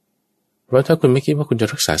เพราะถ้าคุณไม่คิดว่าคุณจะ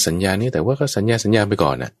รักษาสัญญานี้แต่ว่าก็สัญญาไปก่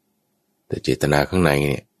อนนะแต่เจตนาข้างใน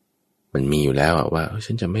เนี่ยมันมีอยู่แล้วว่า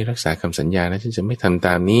ฉันจะไม่รักษาคำสัญญานะฉันจะไม่ทำต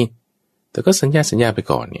ามนี้แต่ก็สัญญาไป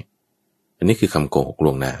ก่อนเนี่ยอันนี้คือคำโกหก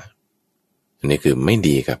ล่วงหน้าอันนี้คือไม่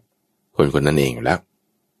ดีกับคนคนนั้นเองแล้ว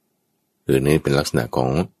หรือนี่เป็นลักษณะของ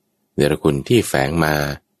เนรคุณที่แฝงมา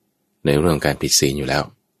ในเรื่องการผิดศีลอยู่แล้ว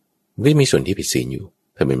ก็มีส่วนที่ผิดศีลอยู่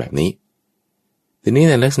ถ้าเป็นแบบนี้ทีนี้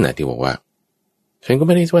ในลักษณะที่บอกว่าฉันก็ไ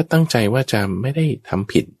ม่ได้ว่าตั้งใจว่าจะไม่ได้ท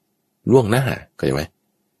ำผิดล่วงหน้าเข้าใจไหม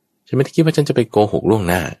ฉันไม่ได้คิดว่าฉันจะไปโกหกล่วง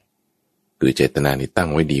หน้าคือเจตนาที่ตั้ง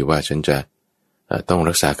ไว้ดีว่าฉันจะต้อง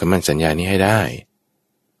รักษาคำมั่นสัญญานี้ให้ได้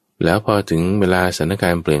แล้วพอถึงเวลาสถานกา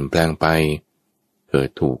รณ์เปลี่ยนแปลงไปเกิด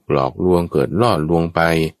ถูกหลอกลวงเกิดล่อลวงไป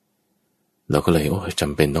เราก็เลยจ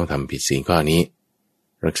ำเป็นต้องทำผิดศีลข้อนี้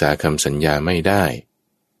รักษาคำสัญญาไม่ได้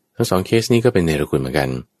ทั้ง2 เคสนี้ก็เป็นเนรคุณเหมือนกัน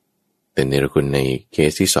แต่เนรคุณในเค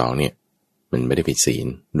สที่2เนี่ยมันไม่ได้ผิดศีล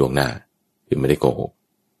ล่วงหน้าคือไม่ได้โกหก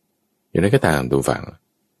อย่างไรก็ตามดูฟัง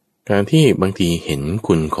การที่บางทีเห็น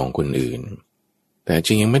คุณของคนอื่นแต่จ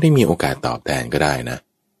ริงยังไม่ได้มีโอกาสตอบแทนก็ได้นะ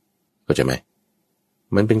เข้าใจไหม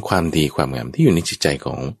มันเป็นความดีความงามที่อยู่ในจิตใจข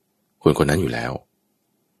องคนคนนั้นอยู่แล้ว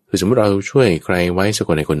คือสมมติเราช่วยใครไว้สักค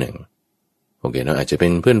นใดคนหนึ่งโอเคเนาะอาจจะเป็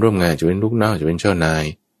นเพื่อนร่วมงานจะเป็นลูกน้องจะเป็นเจ้านาย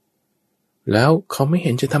แล้วเขาไม่เ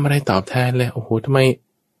ห็นจะทำอะไรตอบแทนเลยโอ้โหทำไม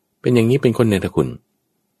เป็นอย่างนี้เป็นคนเนรคุณ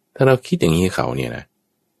ถ้าเราคิดอย่างนี้เขาเนี่ยนะ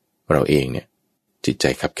เราเองเนี่ยจิตใจ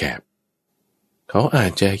คับแคบเขาอา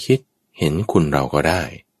จจะคิดเห็นคุณเราก็ได้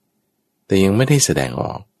แต่ยังไม่ได้แสดงอ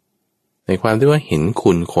อกในความที่ว่าเห็น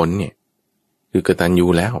คุณคนเนี่ยคือกตัญญู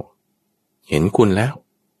แล้วเห็นคุณแล้ว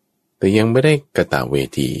แต่ยังไม่ได้กตเว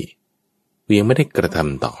ทียังไม่ได้กระท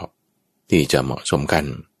ำตอบที่จะเหมาะสมกัน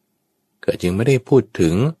เกิดยังไม่ได้พูดถึ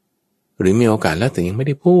งหรือมีโอกาสแล้วแต่ยังไม่ไ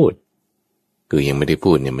ด้พูดคือยังไม่ได้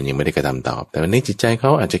พูดเนี่ยมันยังไม่ได้กระทำตอบแต่ในจิตใจเข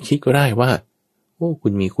าอาจจะคิดก็ได้ว่าโอ้คุ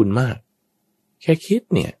ณมีคุณมากแค่คิด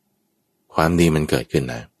เนี่ยความดีมันเกิดขึ้น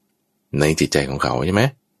นะในจิตใจของเขาใช่ไหม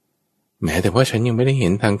แม้แต่ว่าฉันยังไม่ได้เห็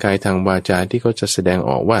นทางกายทางวาจาที่เขาจะแสดง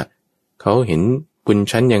ออกว่าเขาเห็นคุณ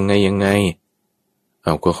ฉันยังไงเอ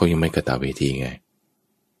าก็เขายังไม่กระตเวทีไง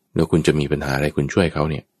แล้วคุณจะมีปัญหาอะไรคุณช่วยเขา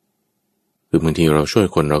เนี่ยคือบางทีเราช่วย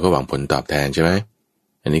คนเราก็หวังผลตอบแทนใช่ไหม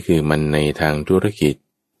อันนี้คือมันในทางธุรกิจ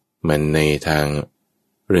มันในทาง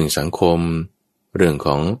เรื่องสังคมเรื่องข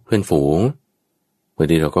องเพื่อนฝูงบาง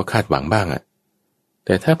ทีเราก็คาดหวังบ้างแ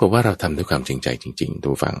ต่ถ้าบอกว่าเราทำด้วยความจริงใจจริงๆตั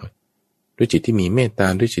วฟัง ด้วยจิตที่มีเมตตา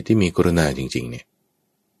ด้วยจิตที่มีกรุณาจริงๆเนี่ย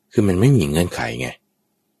คือมันไม่มีเงื่อนไขไง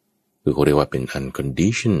คือเขาเรียกว่าเป็น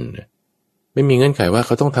unconditioned ไม่มีเงื่อนไขว่าเข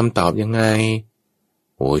าต้องทำตอบยังไง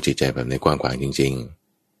โอ้จิตใจแบบในกว้างขวางจริง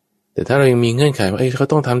ๆแต่ถ้าเรายังมีเงื่อนไขว่าเขา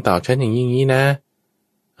ต้องทำตอบฉันอย่างนี้นะ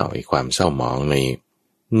เอาไอ้ความเศร้าหมองใน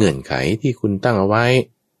เงื่อนไขที่คุณตั้งเอาไว้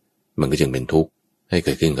มันก็จึงเป็นทุกข์ให้เ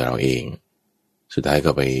กิดขึ้นกับเราเองสุดท้าย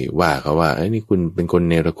ก็ไปว่าเขาว่านี่คุณเป็นคน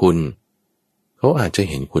เนรคุณเขาอาจจะ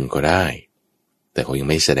เห็นคุณก็ได้แต่เขายัง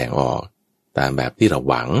ไม่แสดงออกตามแบบที่เรา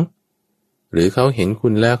หวังหรือเขาเห็นคุ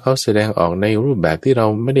ณแล้วเขาแสดงออกในรูปแบบที่เรา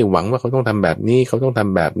ไม่ได้หวังว่าเขาต้องทำแบบนี้เขาต้องท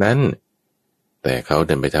ำแบบนั้นแต่เขาเ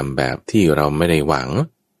ดินไปทำแบบที่เราไม่ได้หวัง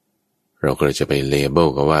เราก็เลยจะไปเลเบล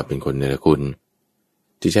ก็ว่าเป็นคนเนรคุณ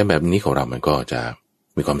จิตใจแบบนี้ของเรามันก็จะ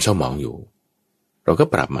มีความเศร้าหมองอยู่เราก็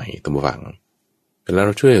ปรับใหม่ตัวฟังเวลาเร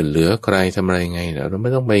าช่วยเหลือใครทำอะไรไงเราไ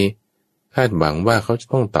ม่ต้องไปคาดหวังว่าเขาจะ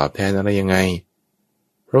ต้องตอบแทนอะไรยังไง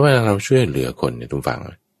เพราะว่าเราช่วยเหลือคนเนี่ยทุกฝั่ง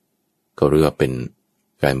ก็เรียกว่าเป็น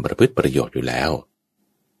การประพฤติประโยชน์อยู่แล้ว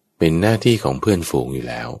เป็นหน้าที่ของเพื่อนฝูงอยู่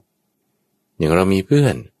แล้วอย่างเรามีเพื่อ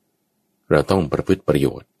นเราต้องประพฤติประโย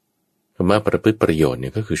ชน์คำว่าประพฤติประโยชน์เนี่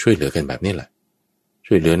ยก็คือช่วยเหลือกันแบบนี้แหละ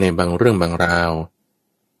ช่วยเหลือในบางเรื่องบางราว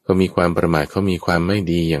เขามีความประมาทเขามีความไม่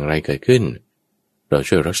ดีอย่างไรเกิดขึ้นเรา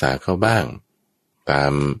ช่วยรักษาเขาบ้างตา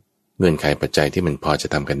มเงื่อนไขปัจจัยที่มันพอจะ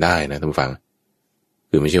ทำกันได้นะท่านผู้ฟัง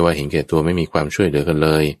คือไม่ใช่ว่าเห็นแก่ตัวไม่มีความช่วยเหลือกันเล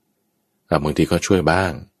ยบางทีก็ช่วยบ้า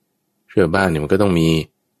งเนี่ยมันก็ต้องมี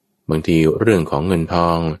บางทีเรื่องของเงินทอ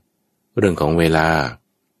งเรื่องของเวลา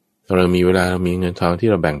เรามีเวลาเรามีเงินทองที่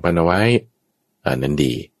เราแบ่งปันเอาไว้นั้น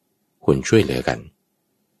ดีควรช่วยเหลือกัน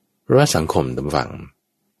เพราะว่าสังคมท่านผู้ฟัง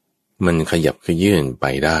มันขยับขยื่นไป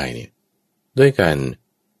ได้เนี่ยด้วยการ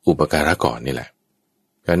อุปการะก่อนนี่แหละ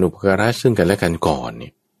การอุปการะซึ่งกันและกันก่อนเนี่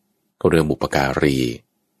ยก็เรียกบุปการี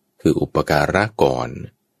คืออุปการะก่อน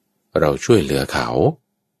เราช่วยเหลือเขา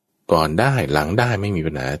ก่อนได้หลังได้ไม่มี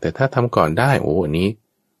ปัญหาแต่ถ้าทำก่อนได้อันนี้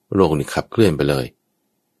โลกนี่ขับเคลื่อนไปเลย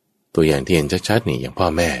ตัวอย่างที่เห็นชัดๆนี่อย่างพ่อ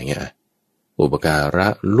แม่เงี้ยอุปการะ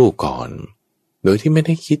ลูกก่อนโดยที่ไม่ไ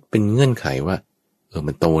ด้คิดเป็นเงื่อนไขว่า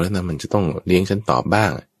มันโตแล้วนะมันจะต้องเลี้ยงฉันตอบบ้า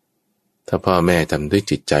งถ้าพ่อแม่ทำด้วย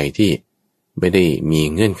จิตใจที่ไม่ได้มี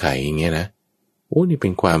เงื่อนไขอย่างเงี้ยนะนี่เป็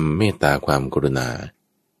นความเมตตาความกรุณา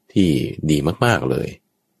ที่ดีมากๆเลย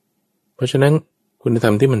เพราะฉะนั้นคุณธร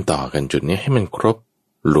รมที่มันต่อกันจุดนี้ให้มันครบ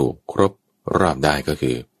ลูปครบรอบได้ก็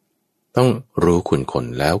คือต้องรู้คุณคน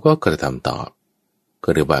แล้วก็กระทำตอบก็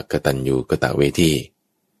เรียกว่ากตัญญูกตเวที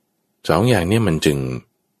สองอย่างนี้มันจึง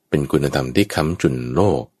เป็นคุณธรรมที่ค้ำจุนโล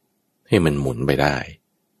กให้มันหมุนไปได้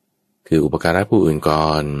คืออุปการะผู้อื่นก่อ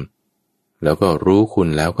นแล้วก็รู้คุณ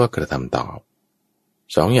แล้วก็กระทำตอบ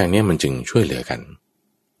สองอย่างนี้มันจึงช่วยเหลือกัน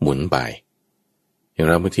หมุนไปอย่าง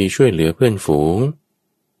เราบางทีช่วยเหลือเพื่อนฝูง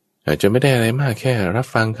อาจจะไม่ได้อะไรมากแค่รับ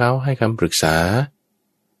ฟังเขาให้คำปรึกษา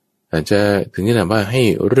อาจจะถึงขนาดว่าให้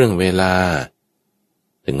เรื่องเวลา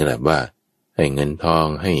ถึงขนาดว่าให้เงินทอง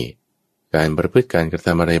ให้การประพฤติการกระท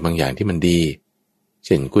ำอะไรบางอย่างที่มันดีเ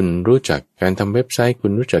ช่นคุณรู้จักการทำเว็บไซต์คุ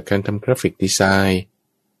ณรู้จักการทำกราฟิกดีไซน์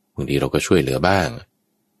บางทีเราก็ช่วยเหลือบ้าง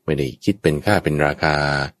ไม่ได้คิดเป็นค่าเป็นราคา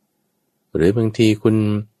หรือบางทีคุณ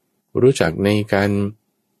รู้จักในการ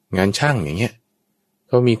งานช่างอย่างเงี้ยเ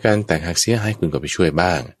ขามีการแตกหักเสียหายคุณก็ไปช่วย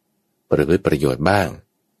บ้างประพฤติประโยชน์บ้าง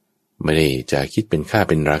ไม่ได้จะคิดเป็นค่า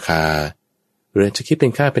เป็นราคาหรือจะคิดเป็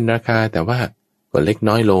นค่าเป็นราคาแต่ว่าก็เล็ก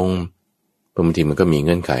น้อยลงบางทีมันก็มีเ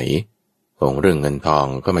งื่อนไขของเรื่องเงินทอง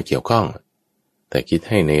ก็มาเกี่ยวข้องแต่คิด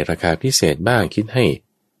ให้ในราคาพิเศษบ้างคิดให้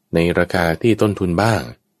ในราคาที่ต้นทุนบ้าง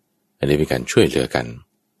อันนี้เป็นการช่วยเหลือกัน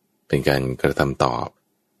เป็นการกระทำตอบ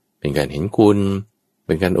เป็นการเห็นคุณเ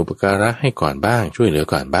ป็นการอุปการะให้ก่อนบ้างช่วยเหลือ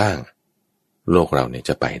ก่อนบ้างโลกเราเนี่ย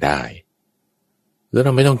จะไปได้แล้วเร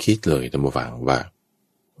าไม่ต้องคิดเลยท่านผู้ฟังว่า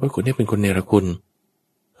คนนี้เป็นคนเนรคุณ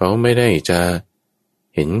เขาไม่ได้จะ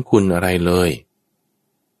เห็นคุณอะไรเลย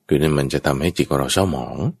คือนั่นมันจะทำให้จิตของเราเศร้าหมอ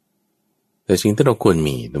งแต่สิ่งที่เราควร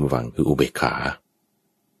มีท่านผู้ฟังคืออุเบกขา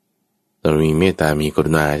เรามีเมตตามีก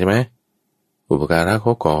รุณาใช่ไหมอุปการะเข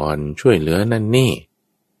าก่อนช่วยเหลือนั่นนี่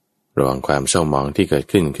ระวังความเศร้าหมองที่เกิด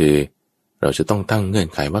ขึ้นคือเราจะต้องตั้งเงื่อน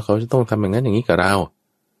ไขว่าเขาจะต้องทำอย่างนั้นอย่างนี้กับเรา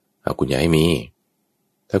คุณอย่าให้มี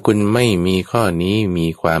ถ้าคุณไม่มีข้อนี้มี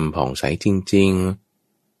ความผ่องใสจริง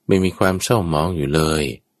ๆไม่มีความเศร้าหมองอยู่เลย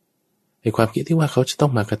ในความคิดที่ว่าเขาจะต้อ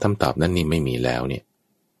งมากระทำตอบนั้นนี่ไม่มีแล้วเนี่ย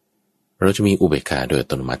เราจะมีอุเบกขาโดยอั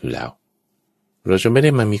ตโนมัติอยู่แล้วเราจะไม่ได้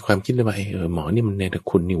มามีความคิดเลยว่าหมอนี่มันเนร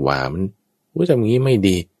คุณนี่หว่ามันว่าทำอย่างนี้ไม่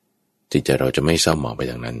ดีจิตใจเราจะไม่เศร้าหมองไป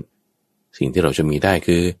อย่างนั้นสิ่งที่เราจะมีได้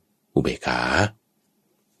คืออุเบกขา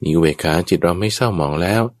มีอุเบกขาจิตเราไม่เศร้าหมองแ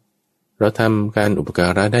ล้วเราทำการอุปกา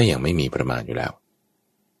ระได้อย่างไม่มีประมาณอยู่แล้ว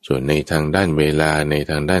ส่วนในทางด้านเวลาใน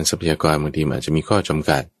ทางด้านทรัพยากรบางทีอาจจะมีข้อจำ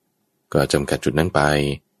กัดก็จำกัดจุดนั้นไป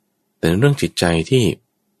แต่เรื่องจิตใจที่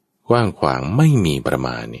กว้างขวางไม่มีประม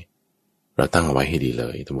าณเนี่ยเราตั้งเอาไว้ให้ดีเล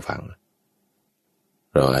ยท่านผู้ฟัง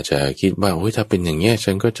เราอาจจะคิดว่าโอ้ยถ้าเป็นอย่างนี้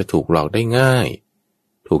ฉันก็จะถูกหลอกได้ง่าย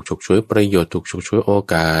ถูกฉกฉวยประโยชน์ถูกฉกฉวยโอ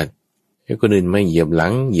กาสให้คนอื่นไม่เหยียบหลั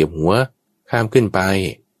งเหยียบหัวข้ามขึ้นไป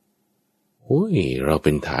โอ้ยเราเ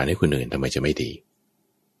ป็นฐานให้คนอื่นทำไมจะไม่ดี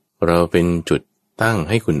เราเป็นจุดตั้ง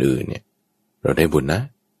ให้คนอื่นเนี่ยเราได้บุญนะ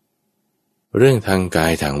เรื่องทางกา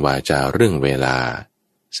ยทางวาจาเรื่องเวลา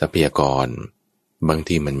ทรัพยากรบาง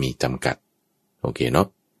ทีมันมีจำกัดโอเคเนาะ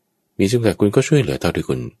มีจำกัดคุณก็ช่วยเหลือเท่าที่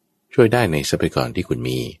คุณช่วยได้ในทรัพยากรที่คุณ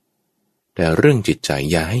มีแต่เรื่องจิตใจ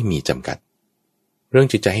อย่าให้มีจำกัดเรื่อง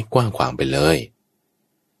จิตใจให้กว้างขวางไปเลย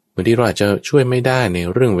บางทีเราอาจจะช่วยไม่ได้ใน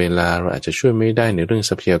เรื่องเวลาเราอาจจะช่วยไม่ได้ในเรื่อง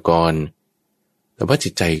ทรัพยากรแต่ว่าจิ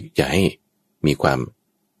ตใจอย่าให้มีความ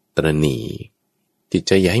ตระหนี่จิตใ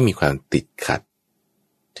จอย่าให้มีความติดขัด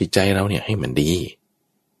จิตใจเราเนี่ยให้มันดี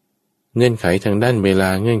เงื่อนไขทางด้านเวลา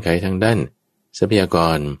เงื่อนไขทางด้านทรัพยาก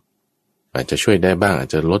รอาจจะช่วยได้บ้างอาจ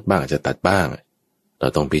จะลดบ้างอาจจะตัดบ้างเรา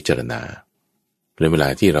ต้องพิจารณาในเวลา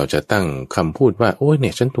ที่เราจะตั้งคำพูดว่าโอ้ยเ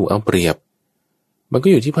นี่ยฉันถูกเอาเปรียบมันก็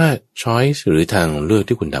อยู่ที่ว่าช้อยส์หรือทางเลือก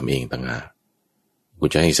ที่คุณทำเองต่างหากคุณ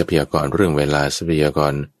จะให้ทรัพยากรเรื่องเวลาทรัพยาก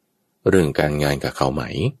รเรื่องการงานกับเขาไหม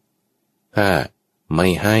ถ้าไม่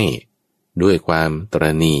ให้ด้วยความตร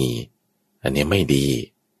ะหนี่อันนี้ไม่ดี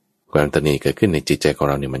ความตระหนี่เกิดขึ้นในจิตใจของ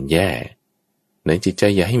เราเนี่ยมันแย่ในจิตใจ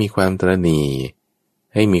อย่าให้มีความตระหนี่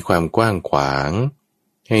ให้มีความกว้างขวาง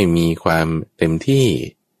ให้มีความเต็มที่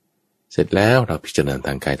เสร็จแล้วเราพิจารณาท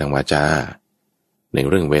างกายทางวาจาใน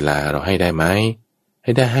เรื่องเวลาเราให้ได้ไหมใ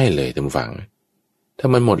ห้ได้ให้เลยท่านผู้ฟังถ้า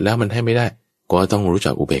มันหมดแล้วมันให้ไม่ได้ก็ต้องรู้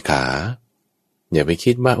จักอุเบกขาอย่าไป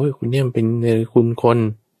คิดว่าโอ้ยคุณเนี่ยเป็นคุณคน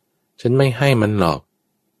ฉันไม่ให้มันหรอก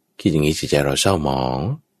คิดอย่างนี้จิตใจเราเศร้าหมอง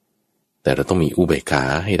แต่เราต้องมีอุเบกขา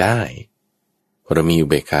ให้ได้พอเรามีอุ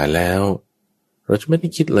เบกขาแล้วเราจะไม่ได้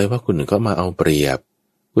คิดเลยว่าคนอื่นก็มาเอาเปรียบ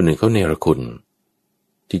คนอื่นเขาเนรคุณ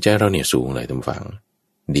จิตใจเราเนี่ยสูงเลยท่านผู้ฟัง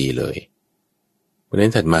ดีเลยประเด็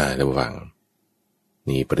นถัดมาท่านผู้ฟัง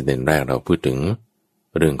นี่ประเด็นแรกเราพูดถึง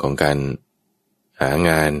เรื่องของการหาง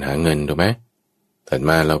านหาเงินถูกไหมถัด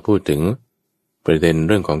มาเราพูดถึงประเด็นเ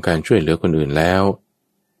รื่องของการช่วยเหลือคนอื่นแล้ว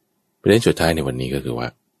ประเด็นสุดท้ายในวันนี้ก็คือว่า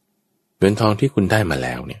เงินทองที่คุณได้มาแ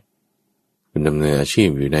ล้วเนี่ยคุณดำเนินอาชีพ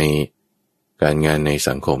อยู่ในการงานใน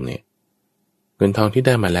สังคมเนี่ยเงินทองที่ไ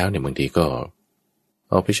ด้มาแล้วเนี่ยบางทีก็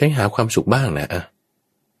เอาไปใช้หาความสุขบ้างนะ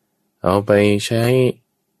เอาไปใช้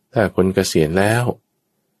ถ้าคนเกษียณแล้ว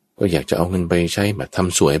ก็อยากจะเอาเงินไปใช้แบบท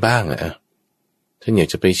ำสวยบ้างฉันอยาก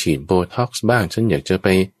จะไปฉีดโบท็อกซ์บ้างฉันอยากจะไป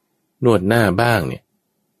นวดหน้าบ้างเนี่ย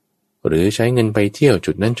หรือใช้เงินไปเที่ยว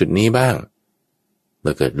จุดนั้นจุดนี้บ้างเ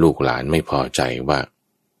มื่อเกิดลูกหลานไม่พอใจว่า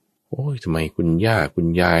โอ้ยทำไมคุณย่าคุณ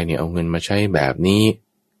ยายเนี่ยเอาเงินมาใช้แบบนี้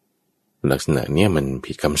ลักษณะเนี้ยมัน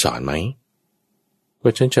ผิดคำสอนไหมว่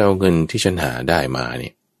าฉันจะเอาเงินที่ฉันหาได้มาเนี่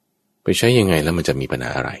ยไปใช้ยังไงแล้วมันจะมีปัญห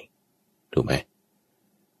าอะไรถูกไหม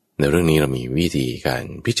ในเรื่องนี้เรามีวิธีการ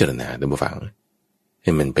พิจารณาท่านผู้ฟังใ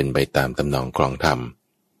ห้มันเป็นไปตามตำนองคลองธรรม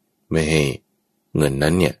ไม่ให้เงิน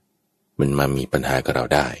นั้นเนี่ยมันมามีปัญหากับเรา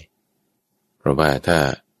ได้เพราะว่าถ้า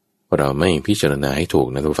เราไม่พิจารณาให้ถูก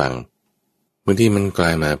นะท่านผู้ฟังบางทีมันกล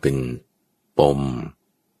ายมาเป็นปม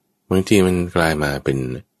บางทีมันกลายมาเป็น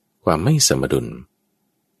ความไม่สมดุล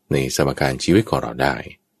ในสมการชีวิตของเราได้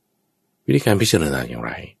วิธีการพิจารณาอย่างไ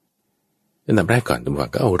รอันดับแรกก่อนท่านผู้ฟั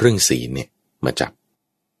งก็เอาเรื่องศีลเนี่ยมาจับ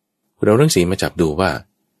เราเรื่องศีลมาจับดูว่า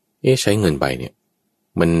ใช้เงินไปเนี่ย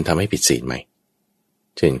มันทำให้ผิดศีลไหม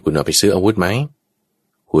เช่นคุณเอาไปซื้ออาวุธไหม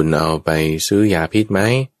คุณเอาไปซื้อยาพิษไหม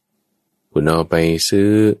คุณเอาไปซื้อ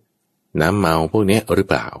น้ำเมาพวกนี้หรือ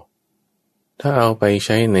เปล่าถ้าเอาไปใ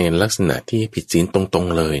ช้ในลักษณะที่ผิดศีลตรง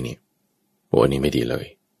ๆเลยเนี่ยโอ้อันนี้ไม่ดีเลย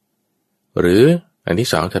หรืออันที่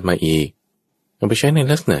สองถัดมาอีกเอาไปใช้ใน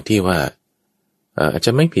ลักษณะที่ว่าอาจจ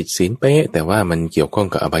ะไม่ผิดศีลเป๊ะแต่ว่ามันเกี่ยวข้อง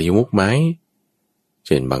กับอบายมุขไหมเ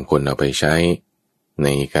ช่นบางคนเอาไปใช้ใน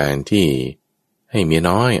การที่ให้เมีย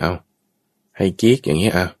น้อยเอาให้กิ๊กอย่างเงี้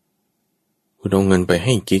ยคุณเอาเงินไปใ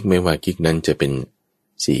ห้กิ๊กไม่ว่ากิ๊กนั้นจะเป็น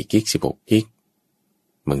4 กิ๊ก16 กิ๊ก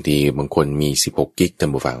บางทีบางคนมี16 กิ๊กท่า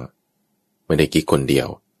นผู้ฟังไม่ได้กิ๊กคนเดียว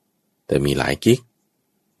แต่มีหลายกิ๊ก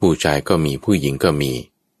ผู้ชายก็มีผู้หญิงก็มี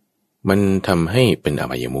มันทำให้เป็นอ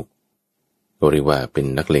บายมุขเรียกว่าเป็น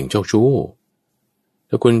นักเลงเจ้าชู้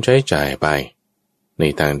ถ้าคุณใช้จ่ายไปใน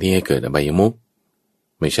ทางที่ให้เกิดอบายมุข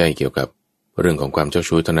ไม่ใช่เกี่ยวกับเรื่องของความเจ้า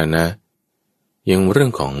ชู้เท่านั้นนะยังเรื่อ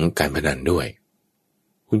งของการพนันด้วย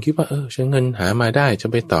คุณคิดว่าใช้เงินหามาได้จะ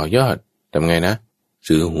ไปต่อยอดทำไงนะ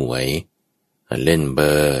ซื้อหวยเล่นเบ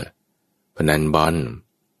อร์พนันบอล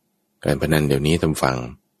การพนันเดี๋ยวนี้ท่านฟัง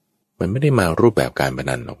มันไม่ได้มารูปแบบการพ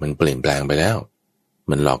นันหรอกมันเปลี่ยนแปลงไปแล้ว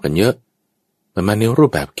มันหลอกกันเยอะมันมาในรู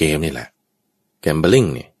ปแบบเกมนี่แหละ gambling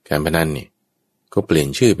เนี่ย การพนันเนี่ยก็เปลี่ยน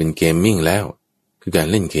ชื่อเป็นเกมมิ่งแล้วคือการ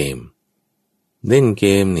เล่นเกม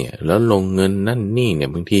เนี่ยแล้วลงเงินนั่นนี่เนี่ย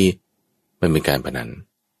บางทีมันเป็นการพนัน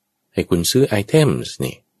ให้คุณซื้อไอเทมส์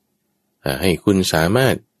นี่ให้คุณสามา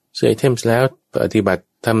รถซื้อไอเทมส์แล้วปฏิบัติ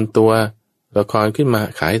ทำตัวละครขึ้นมา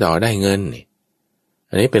ขายต่อได้เงินนี่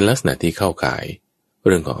อันนี้เป็นลักษณะที่เข้าข่ายเ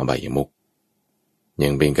รื่องของอบายมุขยั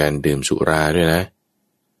งเป็นการดื่มสุราด้วยนะ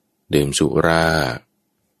ดื่มสุรา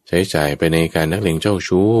ใช้จ่ายไปในการนักเลงเจ้า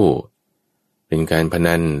ชู้เป็นการพ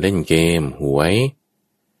นันเล่นเกมหวย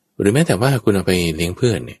หรือแม้แต่ว่าคุณเอาไปเลี้ยงเ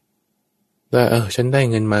พื่อนเนี่ยว่าฉันได้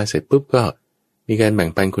เงินมาเสร็จปุ๊บก็มีการแบ่ง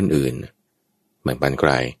ปันคนอื่นแบ่งปันใค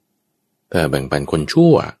รถ้าแบ่งปันคน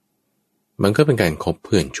ชั่วมันก็เป็นการคบเ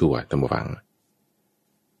พื่อนชั่วท่านผู้ฟัง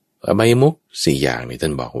อบายมุข4อย่างนี่ท่า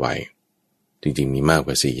นบอกไว้จริงๆมีมากก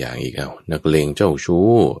ว่า4อย่างอีกนักเลงเจ้า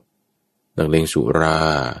ชู้นักเลงสุรา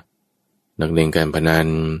นักเลงการพนัน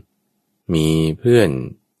มีเพื่อน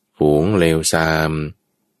ฝูงเลวทราม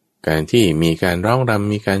การที่มีการร้องร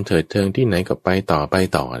ำมีการเถิดเทิงที่ไหนก็ไป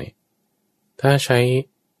ต่อนี่ถ้าใช้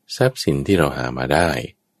ทรัพย์สินที่เราหามาได้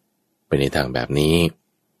ไปในทางแบบนี้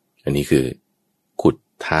อันนี้คือขุด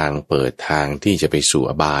ทางเปิดทางที่จะไปสู่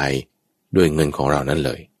อบายด้วยเงินของเรานั่นเ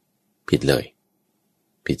ลยผิดเลย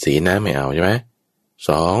ผิดศีลนะไม่เอาใช่ไหม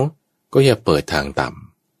2ก็อย่าเปิดทางต่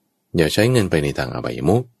ำอย่าใช้เงินไปในทางอบาย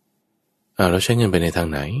มุขเราใช้เงินไปในทาง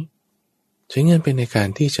ไหนใช้เงินไปในการ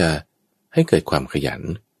ที่จะให้เกิดความขยัน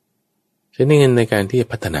ใช้เงินในการที่จะ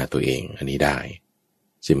พัฒนาตัวเองอันนี้ได้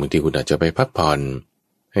สิ่งบางทีคุณอาจจะไปพักผ่อน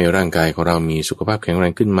ให้ร่างกายของเรามีสุขภาพแข็งแร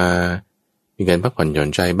งขึ้นมามีการพักผ่อนหย่อน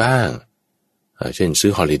ใจบ้างเช่นซื้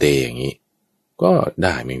อฮอลิเดย์อย่างนี้ก็ไ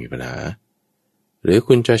ด้ไม่มีปัญหาหรือ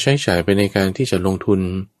คุณจะใช้จ่ายไปในการที่จะลงทุน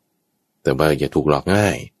แต่ว่าอย่าถูกหลอกง่า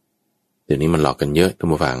ยเดี๋ยวนี้มันหลอกกันเยอะท่าน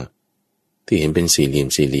ผู้ฟังที่เห็นเป็นสี่เห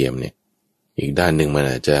ลี่ยมเนี่ยอีกด้านหนึ่งมัน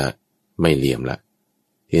อาจจะไม่เหลี่ยมละ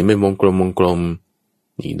เห็นเป็นวงกลม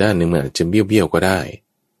อีกด้านหนึ่งมันอาจจะเบี้ยวก็ได้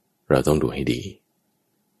เราต้องดูให้ดี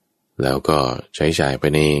แล้วก็ใช้จ่ายไป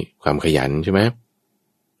ในความขยันใช่ไหม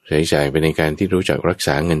ใช้จ่ายไปในการที่รู้จักรักษ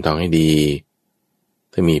าเงินทองให้ดี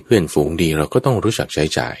ถ้ามีเพื่อนฝูงดีเราก็ต้องรู้จักใช้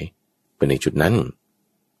จ่ายไปในจุดนั้น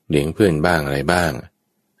เลี้ยงเพื่อนบ้างอะไรบ้าง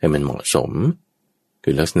ให้มันเหมาะสมคื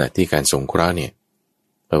อลักษณะที่การสงเคราะห์เนี่ย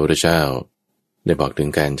พระพุทธเจ้าได้บอกถึง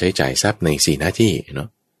การใช้จ่ายทรัพย์ใน4หน้าที่เนาะ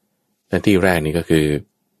หน้าที่แรกนี่ก็คือ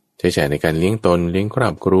ใช้จ่ายในการเลี้ยงตนเลี้ยงครอ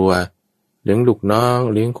บครัวเลี้ยงลูกน้อง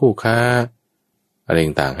เลี้ยงคู่ค้าอะไร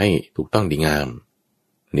ต่างๆให้ถูกต้องดีงาม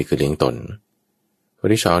นี่คือเลี้ยงตนข้อ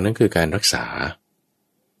ที่2นั่นคือการรักษา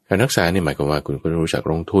เนี่ยหมายความว่าคุณก็รู้จัก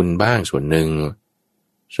ลงทุนบ้างส่วนหนึ่ง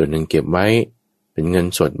เก็บไว้เป็นเงิน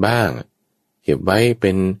สดบ้างเก็บไว้เ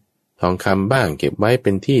ป็นทองคำบ้างเก็บไว้เป็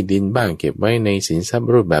นที่ดินบ้างเก็บไว้ในสินทรัพย์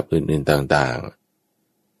รูปแบบอื่นๆต่าง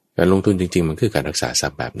ๆการลงทุนจริงๆมันคือการรักษาทรั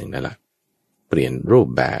พย์แบบหนึ่งนั่นแหละเปลี่ยนรูป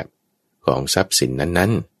แบบของทรัพย์สินนั้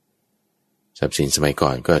นๆทรัพย์สินสมัยก่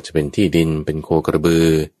อนก็จะเป็นที่ดินเป็นโคกระบือ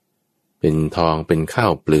เป็นทองเป็นข้า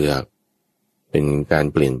วเปลือกเป็นการ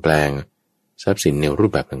เปลี่ยนแปลงทรัพย์สินในรู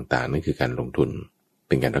ปแบบต่างๆนั่นคือการลงทุนเ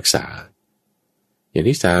ป็นการรักษาอย่าง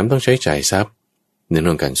ที่3ต้องใช้จ่ายทรัพย์ในเ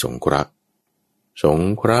รื่องการสงเคราะ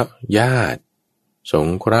ห์ญาติสง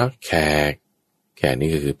เคราะห์แขกนี่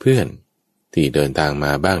ก็คือเพื่อนที่เดินทางม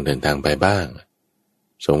าบ้างเดินทางไปบ้าง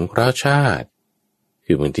สงเคราะห์ชาติ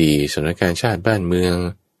คือบางทีสถานการณ์ชาติบ้านเมือง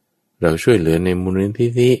เราช่วยเหลือในมูลนิ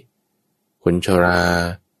ธิคนชรา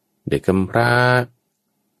เด็กกำพร้า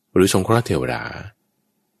หรือสงเคราะห์เทวดา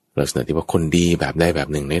ลักษณะที่ว่าคนดีแบบใดแบบ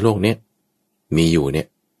หนึ่งในโลกนี้มีอยู่เนี่ย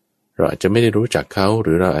เราอาจจะไม่ได้รู้จักเขาห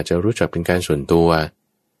รือเราอาจจะรู้จักเป็นการส่วนตัว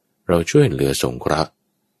เราช่วยเหลือสงเคราะห์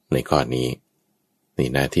ในข้อนี้นี่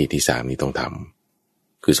หน้าที่ที่3นี้ต้องท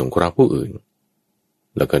ำคือสงเคราะห์ผู้อื่น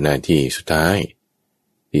แล้วก็หน้าที่สุดท้าย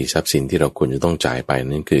ที่ทรัพย์สินที่เราควรจะต้องจ่ายไป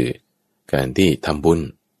นั่นคือการที่ทำบุญ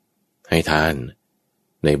ให้ทาน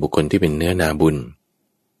ในบุคคลที่เป็นเนื้อนาบุญ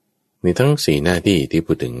ในทั้ง4หน้าที่ที่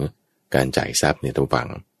พูดถึงการจ่ายทรัพย์เนี่ยท่านผู้ฟัง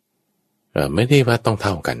ไม่ได้ว่าต้องเ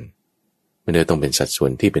ท่ากันไม่ได้ต้องเป็นสัดส่ว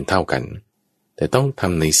นที่เป็นเท่ากันแต่ต้องท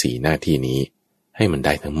ำใน4หน้าที่นี้ให้มันไ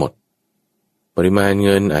ด้ทั้งหมดปริมาณเ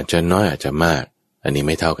งินอาจจะน้อยอาจจะมากอันนี้ไ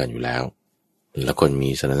ม่เท่ากันอยู่แล้วแต่ละคนมี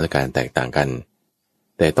สถานการณ์แตกต่างกัน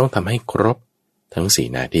แต่ต้องทำให้ครบทั้ง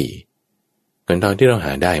4หน้าที่เงินทองที่เราห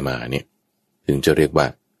าได้มาเนี่ยถึงจะเรียกว่า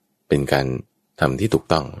เป็นการทำที่ถูก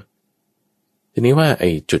ต้องทีนี้ว่าไอ้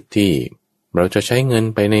จุดที่เราจะใช้เงิน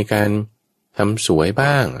ไปในการทำสวย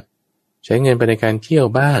บ้างใช้เงินไปในการเที่ยว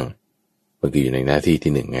บ้างมันก็อยู่ในหน้าที่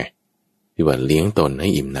ที่1ไงที่ว่าเลี้ยงตนให้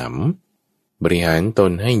อิ่มหนำบริหารต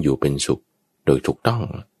นให้อยู่เป็นสุขโดยถูกต้อง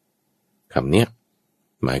คำเนี้ย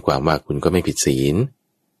หมายความว่าคุณก็ไม่ผิดศีล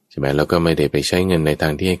ใช่ไหมแล้วก็ไม่ได้ไปใช้เงินในทา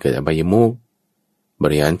งที่ให้เกิดอบายมุขบ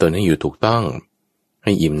ริหารตนให้อยู่ถูกต้อง ใ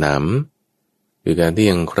ห้อิ่มหนำคือการที่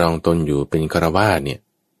ยังครองตนอยู่เป็นฆราวาสเนี่ย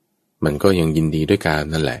มันก็ยังยินดีด้วยการ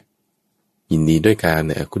นั่นแหละยินดีด้วยการเ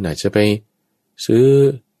นี่ยคุณอาจจะไปซื้อ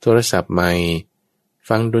โทรศัพท์ใหม่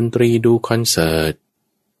ฟังดนตรีดูคอนเสิร์ต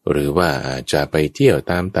หรือว่าอาจจะไปเที่ยว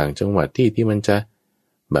ตามต่างจังหวัดที่มันจะ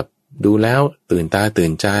แบบดูแล้วตื่นตาตื่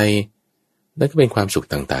นใจนั่นก็เป็นความสุข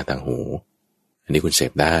ทางตาต่างหูอันนี้คุณเส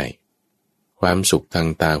พได้ความสุขทาง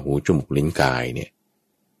ตาหูจมูกลิ้นกายเนี่ย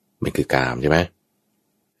มันคือกามใช่ไหม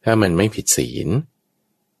ถ้ามันไม่ผิดศีล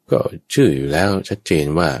ก็ชื่ออยู่แล้วชัดเจน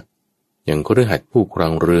ว่ายังคฤหัสถ์ผู้ครอ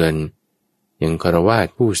งเรือนยังฆราวาส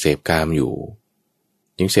ผู้เสพกามอยู่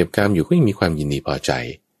ยังเสพกามอยู่ก็ยังมีความยินดีพอใจ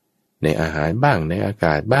ในอาหารบ้างในอาก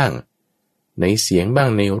าศบ้างในเสียงบ้าง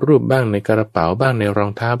ในรูปบ้างในกระเป๋าบ้างในรอ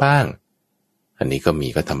งเท้าบ้างอันนี้ก็มี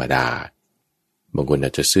ก็ธรรมดาบางคนอ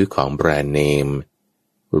าจจะซื้อของแบรนด์เนม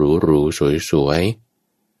หรูๆสวย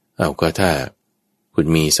ๆเอาก็ถ้าคุณ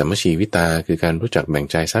มีสัมมชีวิตาคือการรู้จักแบ่ง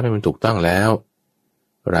จ่ายทรัพย์ให้มันถูกต้องแล้ว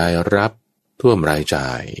รายรับท่วมรายจ่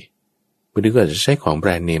ายบางทีก็อาจจะใช้ของแบร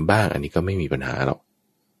นด์เนมบ้างอันนี้ก็ไม่มีปัญหาหรอก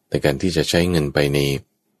แต่การที่จะใช้เงินไปใน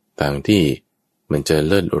ทางที่มันจะ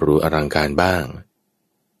เลิศหรูอลังการบ้าง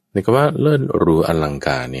ในคำว่าเลิศหรูอลังก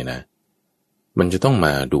ารเนี่ยนะมันจะต้องม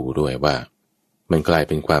าดูด้วยว่ามันกลายเ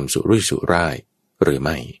ป็นความสุรุ่ยสุร่ายหรือไ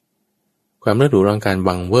ม่ความเลิศหรูอลังการ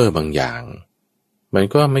วังเวอร์บางอย่างมัน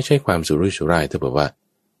ก็ไม่ใช่ความสุรุ่ยสุร่ายถ้าแบบว่า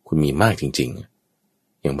คุณมีมากจริง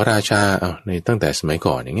ๆอย่างพระราชาในตั้งแต่สมัย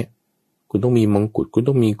ก่อนอย่างเงี้ยคุณต้องมีมงกุฎคุณ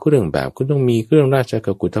ต้องมีเครื่องแบบคุณต้องมีเครื่องราช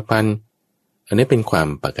กุฏภัณฑ์อันนี้เป็นความ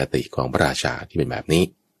ปกติของพระราชาที่เป็นแบบนี้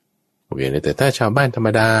โอเคแต่ถ้าชาวบ้านธรรม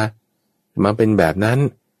ดามาเป็นแบบนั้น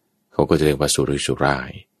เขาก็จะเรียกว่าสุรุ่ยสุร่า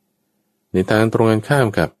ยในทางตรงกันข้าม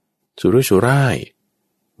กับสุรุ่ยสุร่าย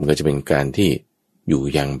มันก็จะเป็นการที่อยู่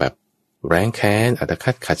อย่างแบบแร้งแค้นอัต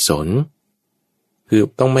คัดขัดสนคือ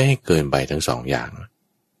ต้องไม่ให้เกินไปทั้งสองอย่าง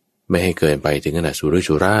ไม่ให้เกินไปถึงขนาดสุรุ่ย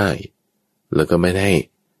สุร่ายแล้วก็ไม่ได้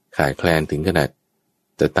ขาดแคลนถึงขนาด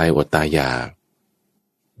จะตายอดตายอยาก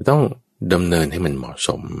ต้องดำเนินให้มันเหมาะส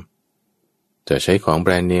มจะใช้ของแบ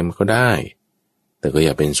รนด์เนมก็ได้แต่ก็อ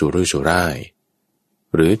ย่าเป็นสุรุ่ยสุร่าย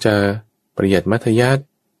หรือจะประหยัดมัธยัสถ์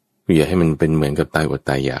ก็อย่าให้มันเป็นเหมือนกับตายอด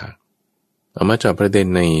ตายอยากเอามาเจาะประเด็น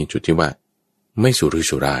ในจุดที่ว่าไม่สุรุ่ย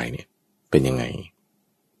สุร่ายเนี่ยเป็นยังไง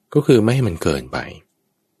ก็คือไม่ให้มันเกินไป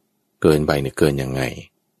เนี่ยเกินยังไง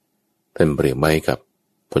ท่านเปรียบไว้กับ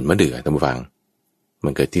ผลมะเดื่อท่านผู้ฟังมั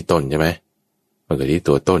นเกิดที่ต้นใช่ไหมมันเกิดที่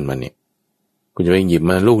ตัวต้นมันเนี่ยคุณจะไปหยิบ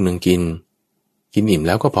มาลูกหนึ่งกินอิ่มแ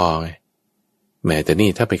ล้วก็พอไงแม้แต่นี่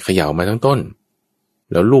ถ้าไปเขย่ามาทั้งต้น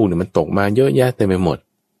แล้วลูกเนี่ยมันตกมาเยอะแยะเต็มไปหมด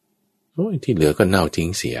โอ้ยที่เหลือก็เน่าทิ้ง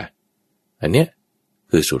เสียอันเนี้ย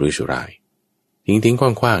คือสุรุ่ยสุร่ายทิ้งค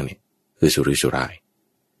ว้างๆเนี่ยคือสุรุ่ยสุร่าย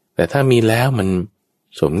แต่ถ้ามีแล้วมัน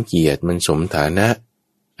สมเกียรติมันสมฐานะ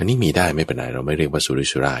อันนี้มีได้ไม่เป็นไรเราไม่เรียกว่าสุรุ่ย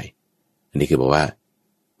สุร่ายอันนี้คือบอกว่า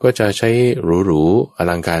ก็จะใช้หรูๆอ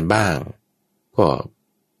ลังการบ้างก็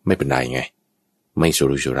ไม่เป็นไรไงไม่สุ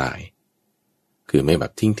รุ่ยสุร่ายคือไม่แบ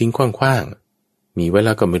บทิ้งคว้างๆมีไว้แ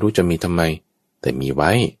ล้วก็ไม่รู้จะมีทำไมแต่มีไ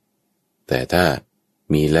ว้แต่ถ้า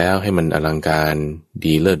มีแล้วให้มันอลังการ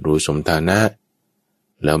ดีเลิศหรูสมฐานะ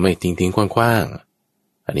แล้วไม่ทิ้งคว้าง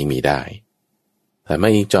ๆอันนี้มีได้แต่ไม่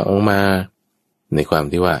อีกเจาะออกมาในความ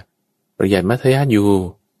ที่ว่าประหยัดมัธยัสถ์อยู่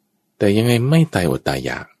แต่ยังไงไม่ตายอดตายอ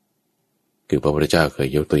ยากคือพระพุทธเจ้าเคย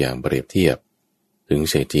ยกตัวอย่างเปรียบเทียบถึง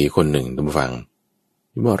เศรษฐีคนหนึ่งท่านผู้ฟัง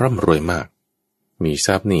ที่ว่าร่ำรวยมากมีท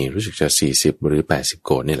รัพย์นี่รู้สึกจะ40หรือ80โ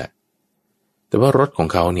กฏนี่แหละแต่ว่ารถของ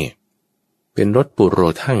เขาเนี่ยเป็นรถปุโร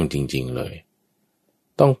ทั่งจริงๆเลย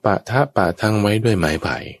ต้องปะทังไว้ด้วยไม้ไ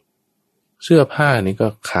ผ่เสื้อผ้านี่ก็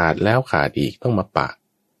ขาดแล้วขาดอีกต้องมาปะ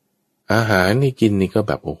อาหารนี่กินนี่ก็แ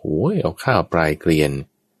บบโอ้โหเอาข้าวปลายเกลียน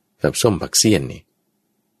กับส้มผักเสี้ยนนี่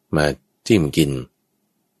มาจิ้มกิน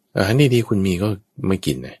อาหารดีๆคุณมีก็ไม่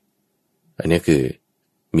กินนะอันนี้คือ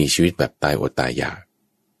มีชีวิตแบบตายอดตายอยาก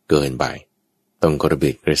เกินไปต้องกระเบี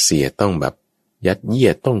ยดกระเสียต้องแบบยัดเยี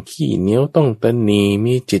ยดต้องขี้เหนียวต้องตนี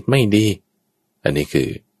มีจิตไม่ดีอันนี้คือ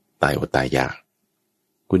ตายอดตายอยาก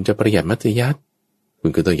คุณจะประหยัดมัธยัสถ์คุ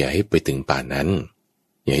ณก็ต้องอย่าให้ไปถึงป่านนั้น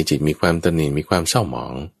อย่าให้จิตมีความตนีมีความเศร้าหมอ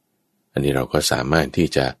งอันนี้เราก็สามารถที่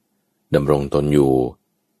จะดำรงตนอยู่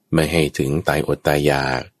ไม่ให้ถึงตายอดตายอยา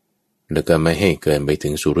กแล้วก็ไม่ให้เกินไปถึ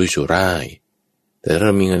งสุรุ่ยสุร่ายแต่เรา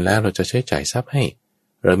มีเงินแล้วเราจะใช้จ่ายทรัพย์ให้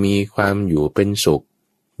เรามีความอยู่เป็นสุข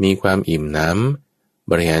มีความอิ่มหนำ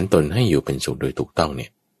บริหารตนให้อยู่เป็นสุขโดยถูกต้องเนี่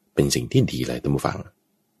ยเป็นสิ่งที่ดีเลยท่านผู้ฟัง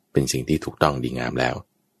เป็นสิ่งที่ถูกต้องดีงามแล้ว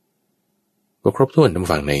ก็ครบถ้วนท่านผู้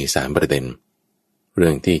ฟังใน3ประเด็นเรื่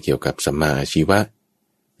องที่เกี่ยวกับสัมมาอาชีวะ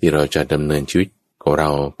ที่เราจะดำเนินชีวิตของเรา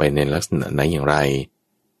ไปในลักษณะไหนอย่างไร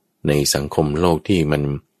ในสังคมโลกที่มัน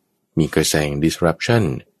มีกระแส disruption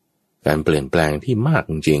การเปลี่ยนแปลงที่มาก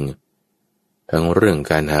จริงๆ ทั้งเรื่อง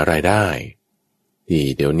การหารายได้ที่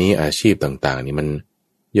เดี๋ยวนี้อาชีพต่างๆนี่มัน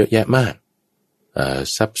เยอะแยะมาก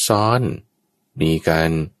ซับซ้อนมีการ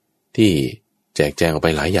ที่แจกแจงออกไป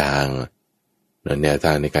หลายอย่างแนวท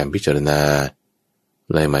างในการพิจารณา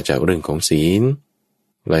ไล่มาจากเรื่องของศีล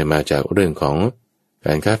ไล่มาจากเรื่องของก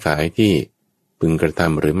ารค้าขายที่พึงกระท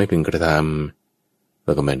ำหรือไม่พึงกระทำแ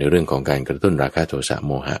ล้วก็มาในเรื่องของการกระตุ้นราคะโทสะโ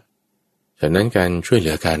มหะฉะนั้นการช่วยเห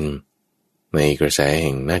ลือกันในกระแสแ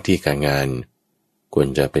ห่งหน้าที่การงานควร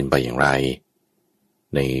จะเป็นไปอย่างไร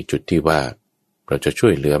ในจุดที่ว่าเราจะช่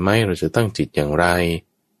วยเหลือไหมเราจะตั้งจิตอย่างไร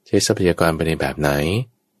ใช้ทรัพยากรไปในแบบไหน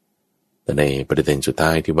แต่ในประเด็นสุดท้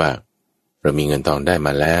ายที่ว่าเรามีเงินทองได้ม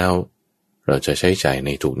าแล้วเราจะใช้จ่ายใน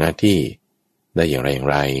ถูกหน้าที่ได้อย่าง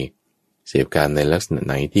ไรเสียบการในลักษณะไ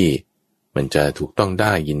หนที่มันจะถูกต้องไ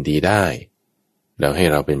ด้ยินดีได้แล้วให้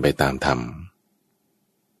เราเป็นไปตามธรรม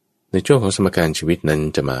ในช่วงของสมการชีวิตนั้น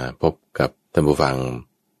จะมาพบกับท่านผู้ฟัง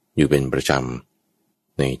อยู่เป็นประจ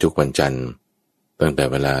ำในทุกวันจันทร์ตั้งแต่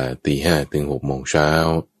เวลา 5:00 ถึง 6:00 น.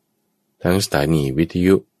ทั้งสถานีวิท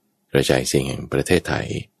ยุกระจายเสียงแห่งประเทศไทย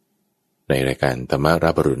ในรายการธรรม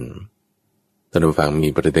รับอรุณท่านผู้ฟังมี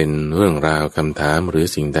ประเด็นเรื่องราวคำถามหรือ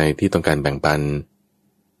สิ่งใดที่ต้องการแบ่งปัน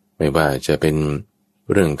ไม่ว่าจะเป็น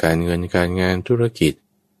เรื่องการเงินการงานธุรกิจ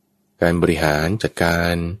การบริหารจัดกา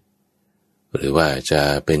รหรือว่าจะ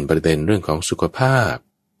เป็นประเด็นเรื่องของสุขภาพ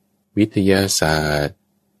วิทยาศาสตร์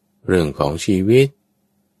เรื่องของชีวิต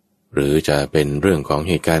หรือจะเป็นเรื่องของ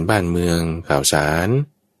เหตุการณ์บ้านเมืองข่าวสาร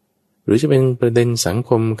หรือจะเป็นประเด็นสังค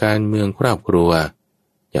มการเมืองครอบครัว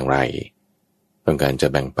อย่างไรต้องการจะ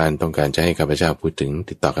แบ่งปันต้องการจะให้ข้าพเจ้าพูดถึง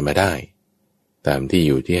ติดต่อกันมาได้ตามที่อ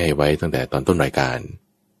ยู่ที่ให้ไว้ตั้งแต่ตอนต้นรายการ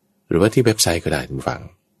หรือว่าที่เว็บไซต์ก็ได้ทุกฝั่ง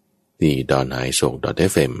ที่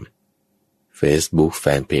donhaisok.fm Facebook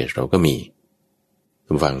Fanpage เราก็มี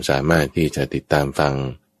ทุกฝั่งสามารถที่จะติดตามฟัง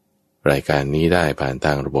รายการนี้ได้ผ่านท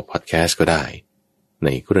างระบบพอดแคสต์ก็ได้ใน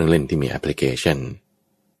เครื่องเล่นที่มีแอปพลิเคชัน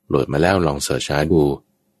โหลดมาแล้วลองเสิร์ชหาดู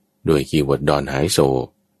โดยคีย์เวิร์ดดอนหายโศก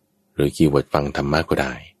หรือคีย์เวิร์ดฟังธรรมะก็ไ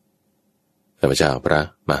ด้ข้าพเจ้าพระ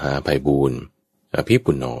มหาไพบูลย์อภิ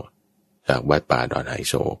ปุณโญจากวัดป่าดอนหาย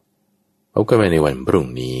โศกพบกันใหม่ในวันพรุ่ง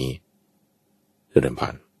นี้เจริญพ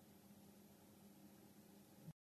ร